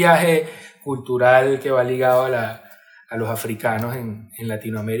todo ese viaje cultural que va ligado a los africanos en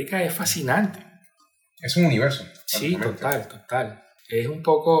Latinoamérica es fascinante. Es un universo. Sí, total. Es un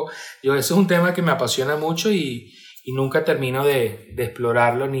poco, eso es un tema que me apasiona mucho, y nunca termino de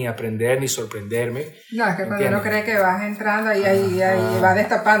explorarlo, ni aprender, ni sorprenderme. No, es que cuando uno cree que vas entrando ahí vas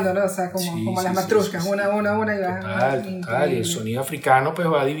destapando, ¿no? O sea, como las matruscas, una, y vas... Total, y el sonido africano pues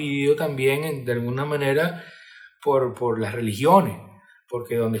va dividido también de alguna manera por las religiones,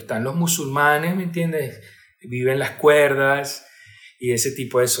 porque donde están los musulmanes, ¿me entiendes?, viven las cuerdas y ese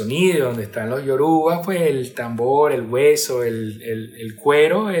tipo de sonido. Donde están los yorubas, pues el tambor, el hueso, el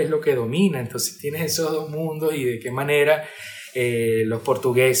cuero es lo que domina. Entonces tienes esos dos mundos, y de qué manera los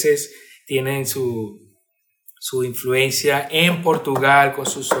portugueses tienen su influencia en Portugal con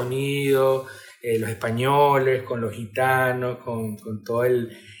su sonido, los españoles con los gitanos, con toda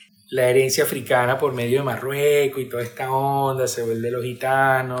la herencia africana por medio de Marruecos, y toda esta onda se vuelve de los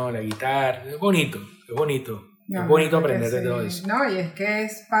gitanos, la guitarra. Es bonito. No, es bonito aprender de todo eso. No, y es que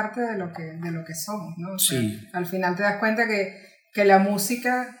es parte de lo que somos, ¿no? O sea, sí. Al final te das cuenta que la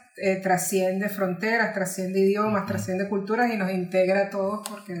música trasciende fronteras, trasciende idiomas, trasciende culturas, y nos integra a todos,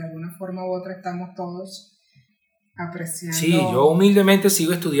 porque de alguna forma u otra estamos todos apreciando. Sí, yo humildemente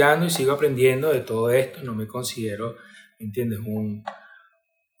sigo estudiando y sigo aprendiendo de todo esto. No me considero, ¿me entiendes?,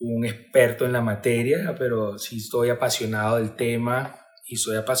 un experto en la materia, pero sí estoy apasionado del tema, y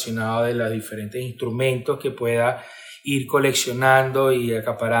soy apasionado de los diferentes instrumentos que pueda ir coleccionando y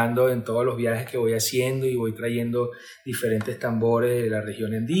acaparando en todos los viajes que voy haciendo, y voy trayendo diferentes tambores de la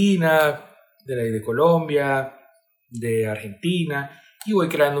región andina, de Colombia, de Argentina, y voy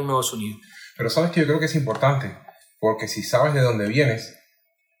creando un nuevo sonido. Pero sabes que yo creo que es importante, porque si sabes de dónde vienes,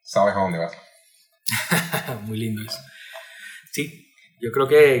 sabes a dónde vas. Muy lindo eso. Sí, yo creo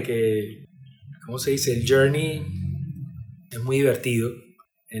que ¿cómo se dice? El journey es muy divertido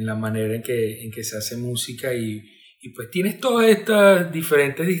en la manera en que se hace música, y pues tienes todas estas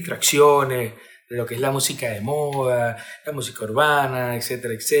diferentes distracciones de lo que es la música de moda, la música urbana,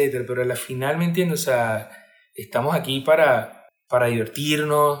 etcétera, etcétera, pero al final, ¿me entiendes? O sea, estamos aquí para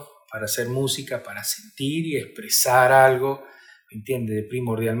divertirnos, para hacer música, para sentir y expresar algo, ¿me entiendes?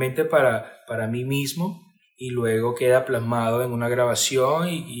 Primordialmente para mí mismo, y luego queda plasmado en una grabación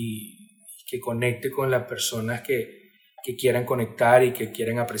y que conecte con las personas que quieran conectar y que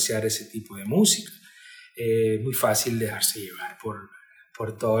quieran apreciar ese tipo de música. Es muy fácil dejarse llevar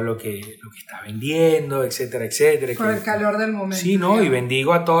por todo lo que está vendiendo, etcétera, etcétera. Por el calor del momento. Sí, ¿no? Y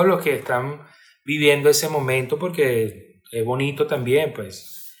bendigo a todos los que están viviendo ese momento, porque es bonito también,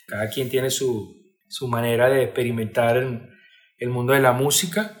 pues cada quien tiene su manera de experimentar el mundo de la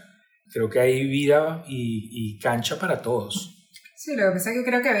música. Creo que hay vida y cancha para todos. Sí, lo que pasa es que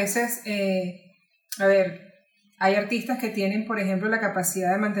creo que a veces, hay artistas que tienen, por ejemplo, la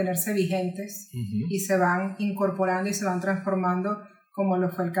capacidad de mantenerse vigentes y se van incorporando y se van transformando, como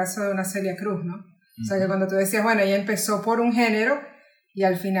lo fue el caso de una Celia Cruz, ¿no? O sea, que cuando tú decías, bueno, ella empezó por un género y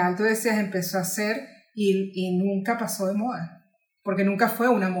al final tú decías, empezó a hacer y nunca pasó de moda, porque nunca fue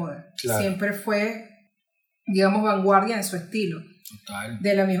una moda. Claro. Siempre fue, digamos, vanguardia en su estilo. Total.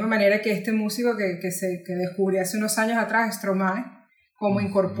 De la misma manera que este músico que descubrí hace unos años atrás, Stromae, como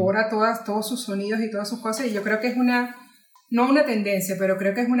incorpora todos sus sonidos y todas sus cosas, y yo creo que es no una tendencia, pero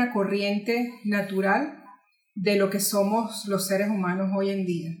creo que es una corriente natural de lo que somos los seres humanos hoy en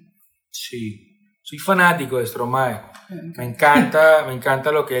día. Sí, soy fanático de Stromae. Me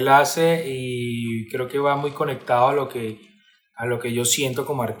encanta lo que él hace, y creo que va muy conectado a lo que yo siento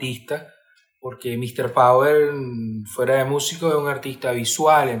como artista, porque Mr. Power, fuera de músico, es un artista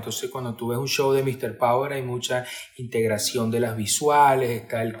visual. Entonces cuando tú ves un show de Mr. Power hay mucha integración de las visuales,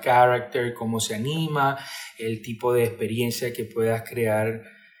 está el character, cómo se anima, el tipo de experiencia que puedas crear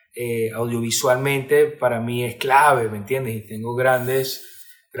audiovisualmente, para mí es clave, ¿me entiendes? Y tengo grandes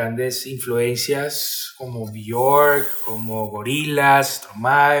influencias como Björk, como Gorillaz,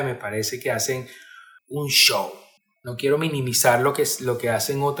 Stromae. Me parece que hacen un show. No quiero minimizar lo que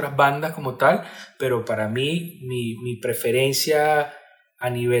hacen otras bandas como tal, pero para mí, mi preferencia a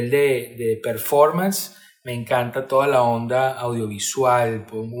nivel de performance, me encanta toda la onda audiovisual,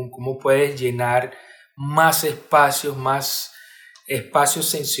 cómo puedes llenar más espacios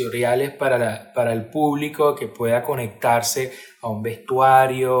sensoriales para el público, que pueda conectarse a un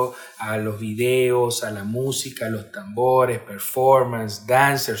vestuario, a los videos, a la música, a los tambores, performance,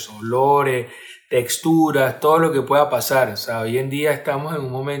 dancers, olores, texturas, todo lo que pueda pasar. O sea, hoy en día estamos en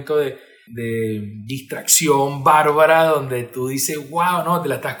un momento de distracción bárbara, donde tú dices, wow, no, te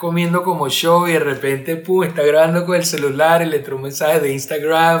la estás comiendo como show, y de repente, pum, está grabando con el celular, le entró un mensaje de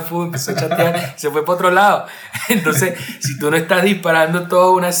Instagram, pum, empezó a chatear, se fue para otro lado. Entonces, si tú no estás disparando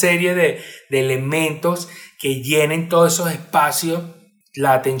toda una serie de elementos que llenen todos esos espacios,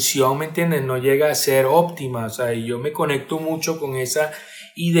 la atención, ¿me entiendes?, no llega a ser óptima. O sea, y yo me conecto mucho con esa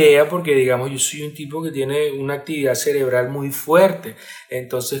idea, porque digamos yo soy un tipo que tiene una actividad cerebral muy fuerte.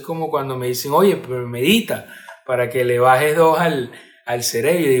 Entonces, como cuando me dicen, oye, pero medita para que le bajes 2 al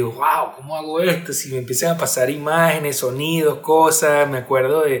cerebro, yo digo, wow, ¿cómo hago esto? Si me empiezan a pasar imágenes, sonidos, cosas, me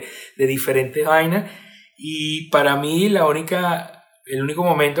acuerdo de diferentes vainas. Y para mí el único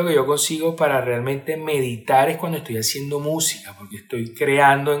momento que yo consigo para realmente meditar es cuando estoy haciendo música, porque estoy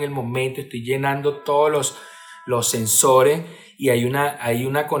creando en el momento, estoy llenando todos los sensores, y hay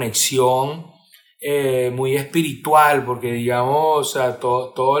una conexión muy espiritual, porque digamos, o sea,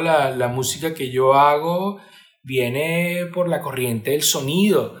 toda la música que yo hago viene por la corriente del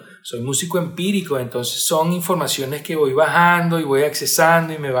sonido. Soy músico empírico, entonces son informaciones que voy bajando y voy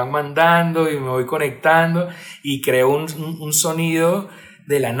accesando y me van mandando y me voy conectando, y creo un sonido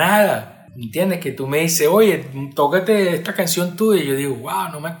de la nada. ¿Entiendes? Que tú me dices, oye, tócate esta canción tuya, y yo digo, wow,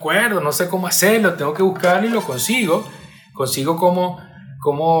 no me acuerdo, no sé cómo hacerlo, tengo que buscarlo, y lo consigo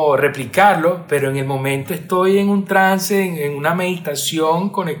cómo replicarlo, pero en el momento estoy en un trance, en una meditación,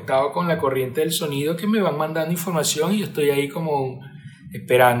 conectado con la corriente del sonido, que me van mandando información, y yo estoy ahí como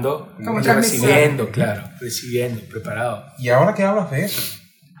esperando, como recibiendo, preparado. Y ahora que hablas de eso,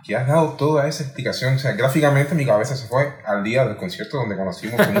 que has dado toda esa explicación. O sea, gráficamente mi cabeza se fue al día del concierto donde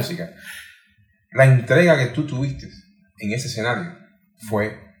conocimos tu música. La entrega que tú tuviste en ese escenario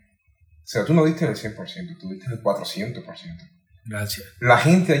fue... O sea, tú no diste el 100%, tú diste el 400%. Gracias. La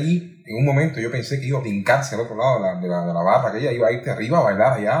gente allí, en un momento yo pensé que iba a brincarse al otro lado de la barra, que ella iba a irte arriba a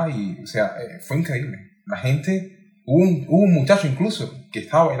bailar allá, y, o sea, fue increíble. La gente, hubo un muchacho incluso que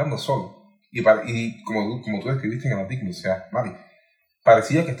estaba bailando solo, y como tú describiste en el artículo, o sea, Mari,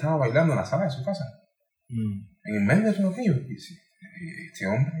 parecía que estaba bailando en la sala de su casa, en el medio de todo aquello. Y sí, este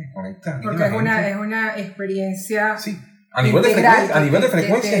hombre conecta. Porque es una experiencia... Sí. A nivel de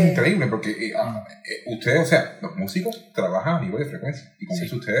frecuencia es increíble, porque ustedes, o sea, los músicos trabajan a nivel de frecuencia, y con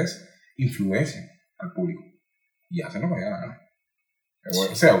eso ustedes influencian al público y hacen lo que vayan a ganar.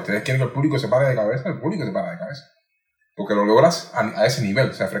 O sea, ustedes quieren que el público se pare de cabeza, el público se para de cabeza, porque lo logras a ese nivel,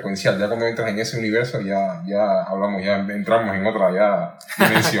 o sea, frecuencial. Ya cuando entras en ese universo ya hablamos, ya entramos en otra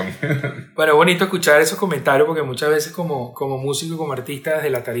dimensión. Bueno, bonito escuchar esos comentarios, porque muchas veces como músico, como artista, desde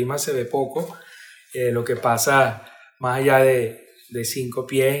la tarima se ve poco lo que pasa. Más allá de 5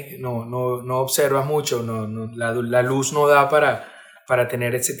 pies, no observas mucho, la luz no da para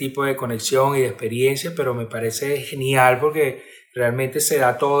tener ese tipo de conexión y de experiencia, pero me parece genial porque realmente se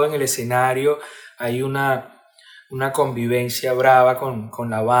da todo en el escenario. Hay una convivencia brava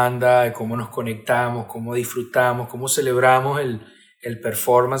con la banda, de cómo nos conectamos, cómo disfrutamos, cómo celebramos el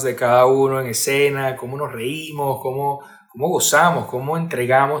performance de cada uno en escena, cómo nos reímos, cómo gozamos, cómo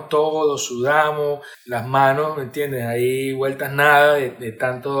entregamos todo, sudamos, las manos, ¿me entiendes? Hay vueltas nada de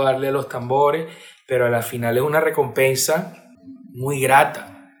tanto darle a los tambores, pero a la final es una recompensa muy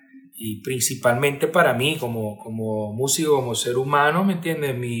grata. Y principalmente para mí, como músico, como ser humano, ¿me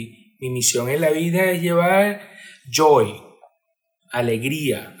entiendes? Mi misión en la vida es llevar joy,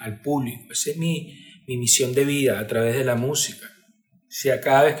 alegría al público. Esa es mi misión de vida a través de la música. Si a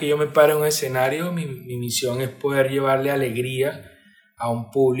cada vez que yo me paro en un escenario, mi misión es poder llevarle alegría a un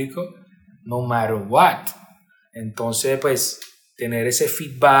público, no matter what. Entonces, pues, tener ese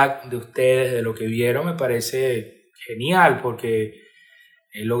feedback de ustedes, de lo que vieron, me parece genial, porque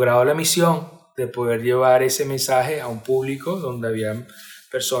he logrado la misión de poder llevar ese mensaje a un público donde había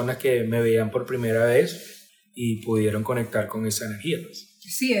personas que me veían por primera vez y pudieron conectar con esa energía.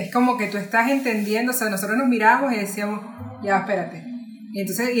 Sí, es como que tú estás entendiendo, o sea, nosotros nos miramos y decíamos, ya, espérate. Y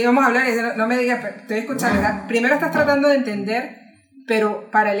entonces íbamos a hablar y decía, no me digas, estoy escuchando. Primero estás tratando de entender,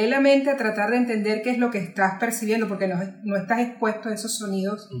 pero paralelamente a tratar de entender qué es lo que estás percibiendo, porque no estás expuesto a esos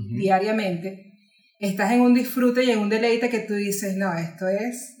sonidos diariamente. Estás en un disfrute y en un deleite que tú dices, no, esto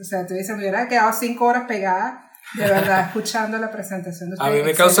es, o sea, tú dices, me hubiera quedado 5 horas pegada, de verdad, escuchando la presentación de ustedes. A mí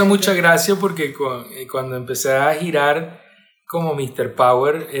me causa mucha gracia porque cuando empecé a girar como Mr.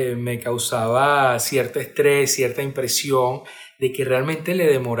 Power, me causaba cierto estrés, cierta impresión de que realmente le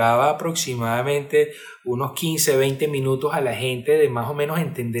demoraba aproximadamente unos 15, 20 minutos a la gente de más o menos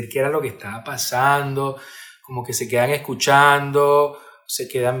entender qué era lo que estaba pasando, como que se quedan escuchando, se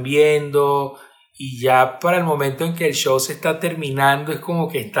quedan viendo, y ya para el momento en que el show se está terminando es como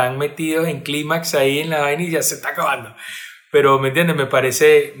que están metidos en clímax ahí en la vaina y ya se está acabando. Pero, ¿me entiendes? Me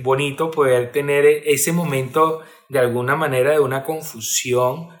parece bonito poder tener ese momento de alguna manera de una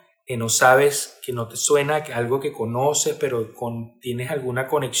confusión, que no sabes, que no te suena algo que conoces, pero tienes alguna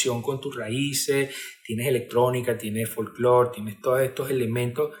conexión con tus raíces, tienes electrónica, tienes folclore, tienes todos estos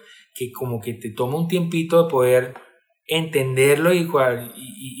elementos que como que te toma un tiempito de poder entenderlo y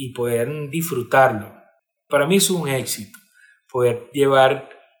poder disfrutarlo. Para mí es un éxito poder llevar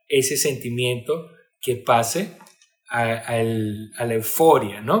ese sentimiento que pase a la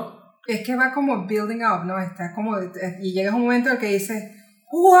euforia, ¿no? Es que va como building up, ¿no? Está como, y llega un momento en el que dices,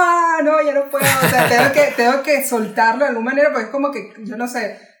 ¡guau! No, ya no puedo, o sea, tengo que soltarlo de alguna manera, porque es como que, yo no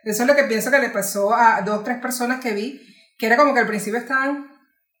sé, eso es lo que pienso que le pasó a 2 o 3 personas que vi, que era como que al principio estaban,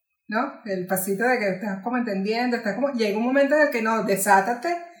 ¿no? El pasito de que estás como entendiendo, llega un momento en el que no, desátate,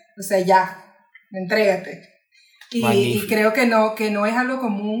 o sea, ya, entrégate. Y creo que no es algo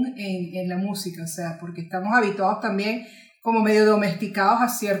común en la música, o sea, porque estamos habituados también como medio domesticados a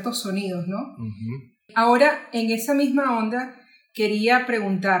ciertos sonidos, ¿no? Ahora, en esa misma onda, quería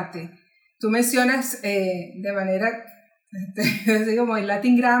preguntarte, tú mencionas de manera, como el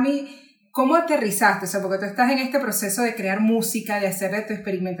Latin Grammy, ¿cómo aterrizaste? O sea, porque tú estás en este proceso de crear música, de hacer de tu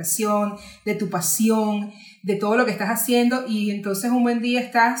experimentación, de tu pasión, de todo lo que estás haciendo, y entonces un buen día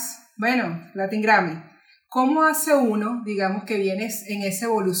estás, bueno, Latin Grammy. ¿Cómo hace uno, digamos, que vienes en esa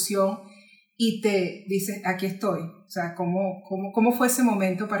evolución y te dices, aquí estoy? O sea, ¿cómo fue ese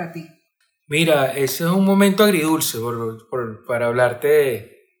momento para ti? Mira, ese es un momento agridulce, para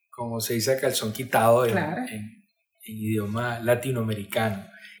hablarte, como se dice, a calzón quitado Claro. en idioma latinoamericano.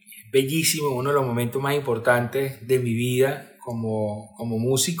 bellísimo, uno de los momentos más importantes de mi vida como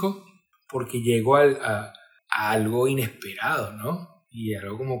músico, porque llego a algo inesperado, ¿no? Y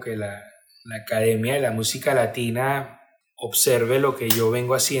algo como que la Academia de la Música Latina observe lo que yo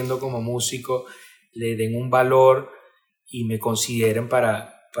vengo haciendo como músico, le den un valor y me consideren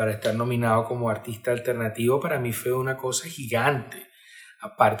para estar nominado como artista alternativo. Para mí fue una cosa gigante.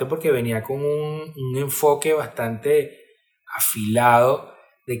 Aparte porque venía con un enfoque bastante afilado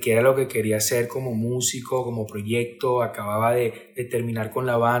de qué era lo que quería hacer como músico, como proyecto. Acababa de terminar con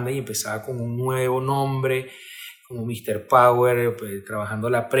la banda y empezaba con un nuevo nombre, como Mr. Power, pues, trabajando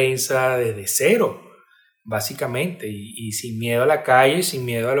la prensa desde cero, básicamente, y sin miedo a la calle, sin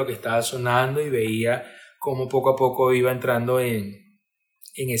miedo a lo que estaba sonando, y veía cómo poco a poco iba entrando en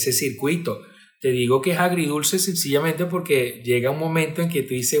ese circuito. Te digo que es agridulce sencillamente porque llega un momento en que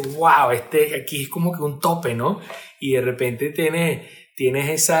tú dices, wow, aquí es como que un tope, ¿no? Y de repente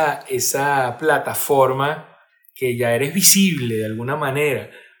tienes esa plataforma que ya eres visible de alguna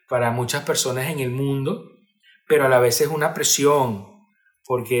manera para muchas personas en el mundo, pero a la vez es una presión,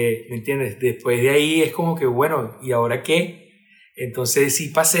 porque, ¿me entiendes? Después de ahí es como que, bueno, ¿y ahora qué? Entonces sí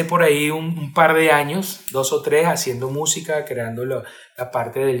pasé por ahí un par de años, 2 o 3, haciendo música, creando la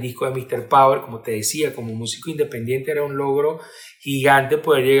parte del disco de Mr. Power. Como te decía, como músico independiente era un logro gigante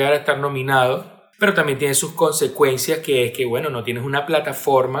poder llegar a estar nominado, pero también tiene sus consecuencias, que es que, bueno, no tienes una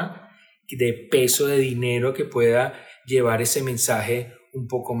plataforma de peso, de dinero que pueda llevar ese mensaje un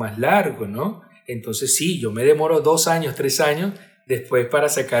poco más largo, ¿no? Entonces sí, yo me demoro 2 años, 3 años después para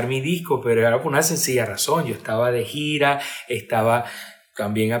sacar mi disco, pero era por una sencilla razón. Yo estaba de gira, estaba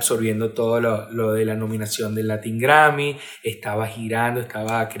también absorbiendo todo lo de la nominación del Latin Grammy, estaba girando,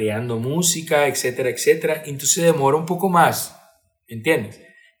 estaba creando música, etcétera, etcétera. Entonces demora un poco más, ¿entiendes?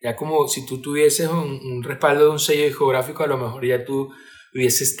 Ya como si tú tuvieses un respaldo de un sello discográfico, a lo mejor ya tú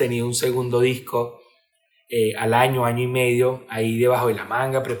hubieses tenido un segundo disco al año y medio, ahí debajo de la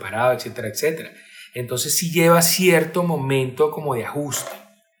manga, preparado, etcétera, etcétera. Entonces sí lleva cierto momento como de ajuste,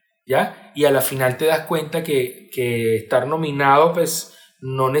 ¿ya? Y a la final te das cuenta que estar nominado, pues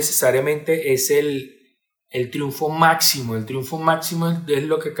no necesariamente es el triunfo máximo. El triunfo máximo es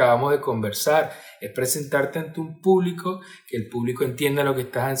lo que acabamos de conversar, es presentarte ante un público, que el público entienda lo que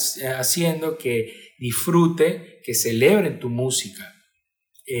estás haciendo, que disfrute, que celebren tu música.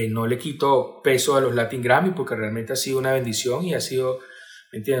 No le quito peso a los Latin Grammy porque realmente ha sido una bendición y ha sido,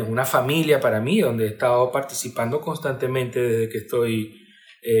 ¿me entiendes?, una familia para mí, donde he estado participando constantemente desde que estoy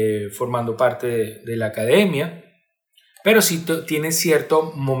formando parte de la academia, pero sí tiene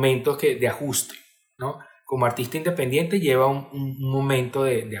ciertos momentos de ajuste, ¿no? Como artista independiente lleva un momento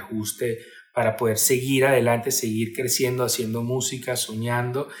de ajuste para poder seguir adelante, seguir creciendo, haciendo música,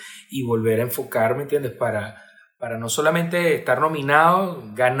 soñando y volver a enfocarme, ¿me entiendes?, para no solamente estar nominado,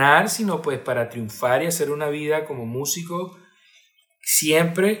 ganar, sino pues para triunfar y hacer una vida como músico,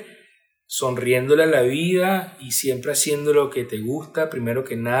 siempre sonriéndole a la vida y siempre haciendo lo que te gusta primero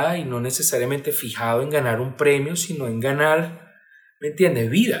que nada, y no necesariamente fijado en ganar un premio, sino en ganar, ¿me entiendes?,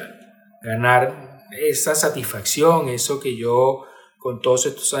 vida, ganar esa satisfacción, eso que yo con todos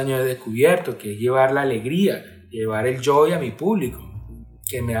estos años he descubierto, que es llevar la alegría, llevar el joy a mi público,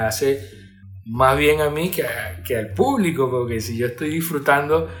 que me hace más bien a mí que al público, porque si yo estoy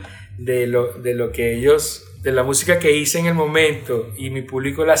disfrutando de lo que ellos, de la música que hice en el momento, y mi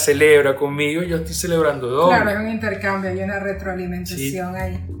público la celebra conmigo, yo estoy celebrando doble. Claro, es un intercambio, hay una retroalimentación, sí,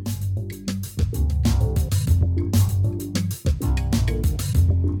 ahí.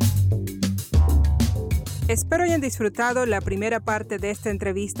 Espero hayan disfrutado la primera parte de esta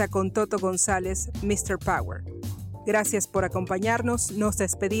entrevista con Toto González, Mr. Power. Gracias por acompañarnos, nos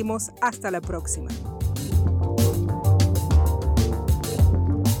despedimos, hasta la próxima.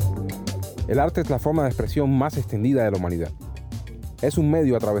 El arte es la forma de expresión más extendida de la humanidad. Es un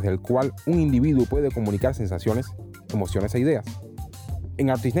medio a través del cual un individuo puede comunicar sensaciones, emociones e ideas. En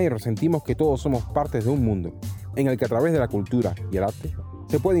Artisnero sentimos que todos somos partes de un mundo en el que a través de la cultura y el arte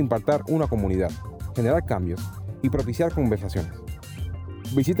se puede impactar una comunidad, generar cambios y propiciar conversaciones.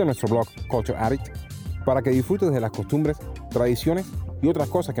 Visita nuestro blog Culture Addict para que disfrutes de las costumbres, tradiciones y otras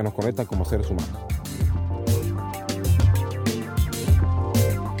cosas que nos conectan como seres humanos.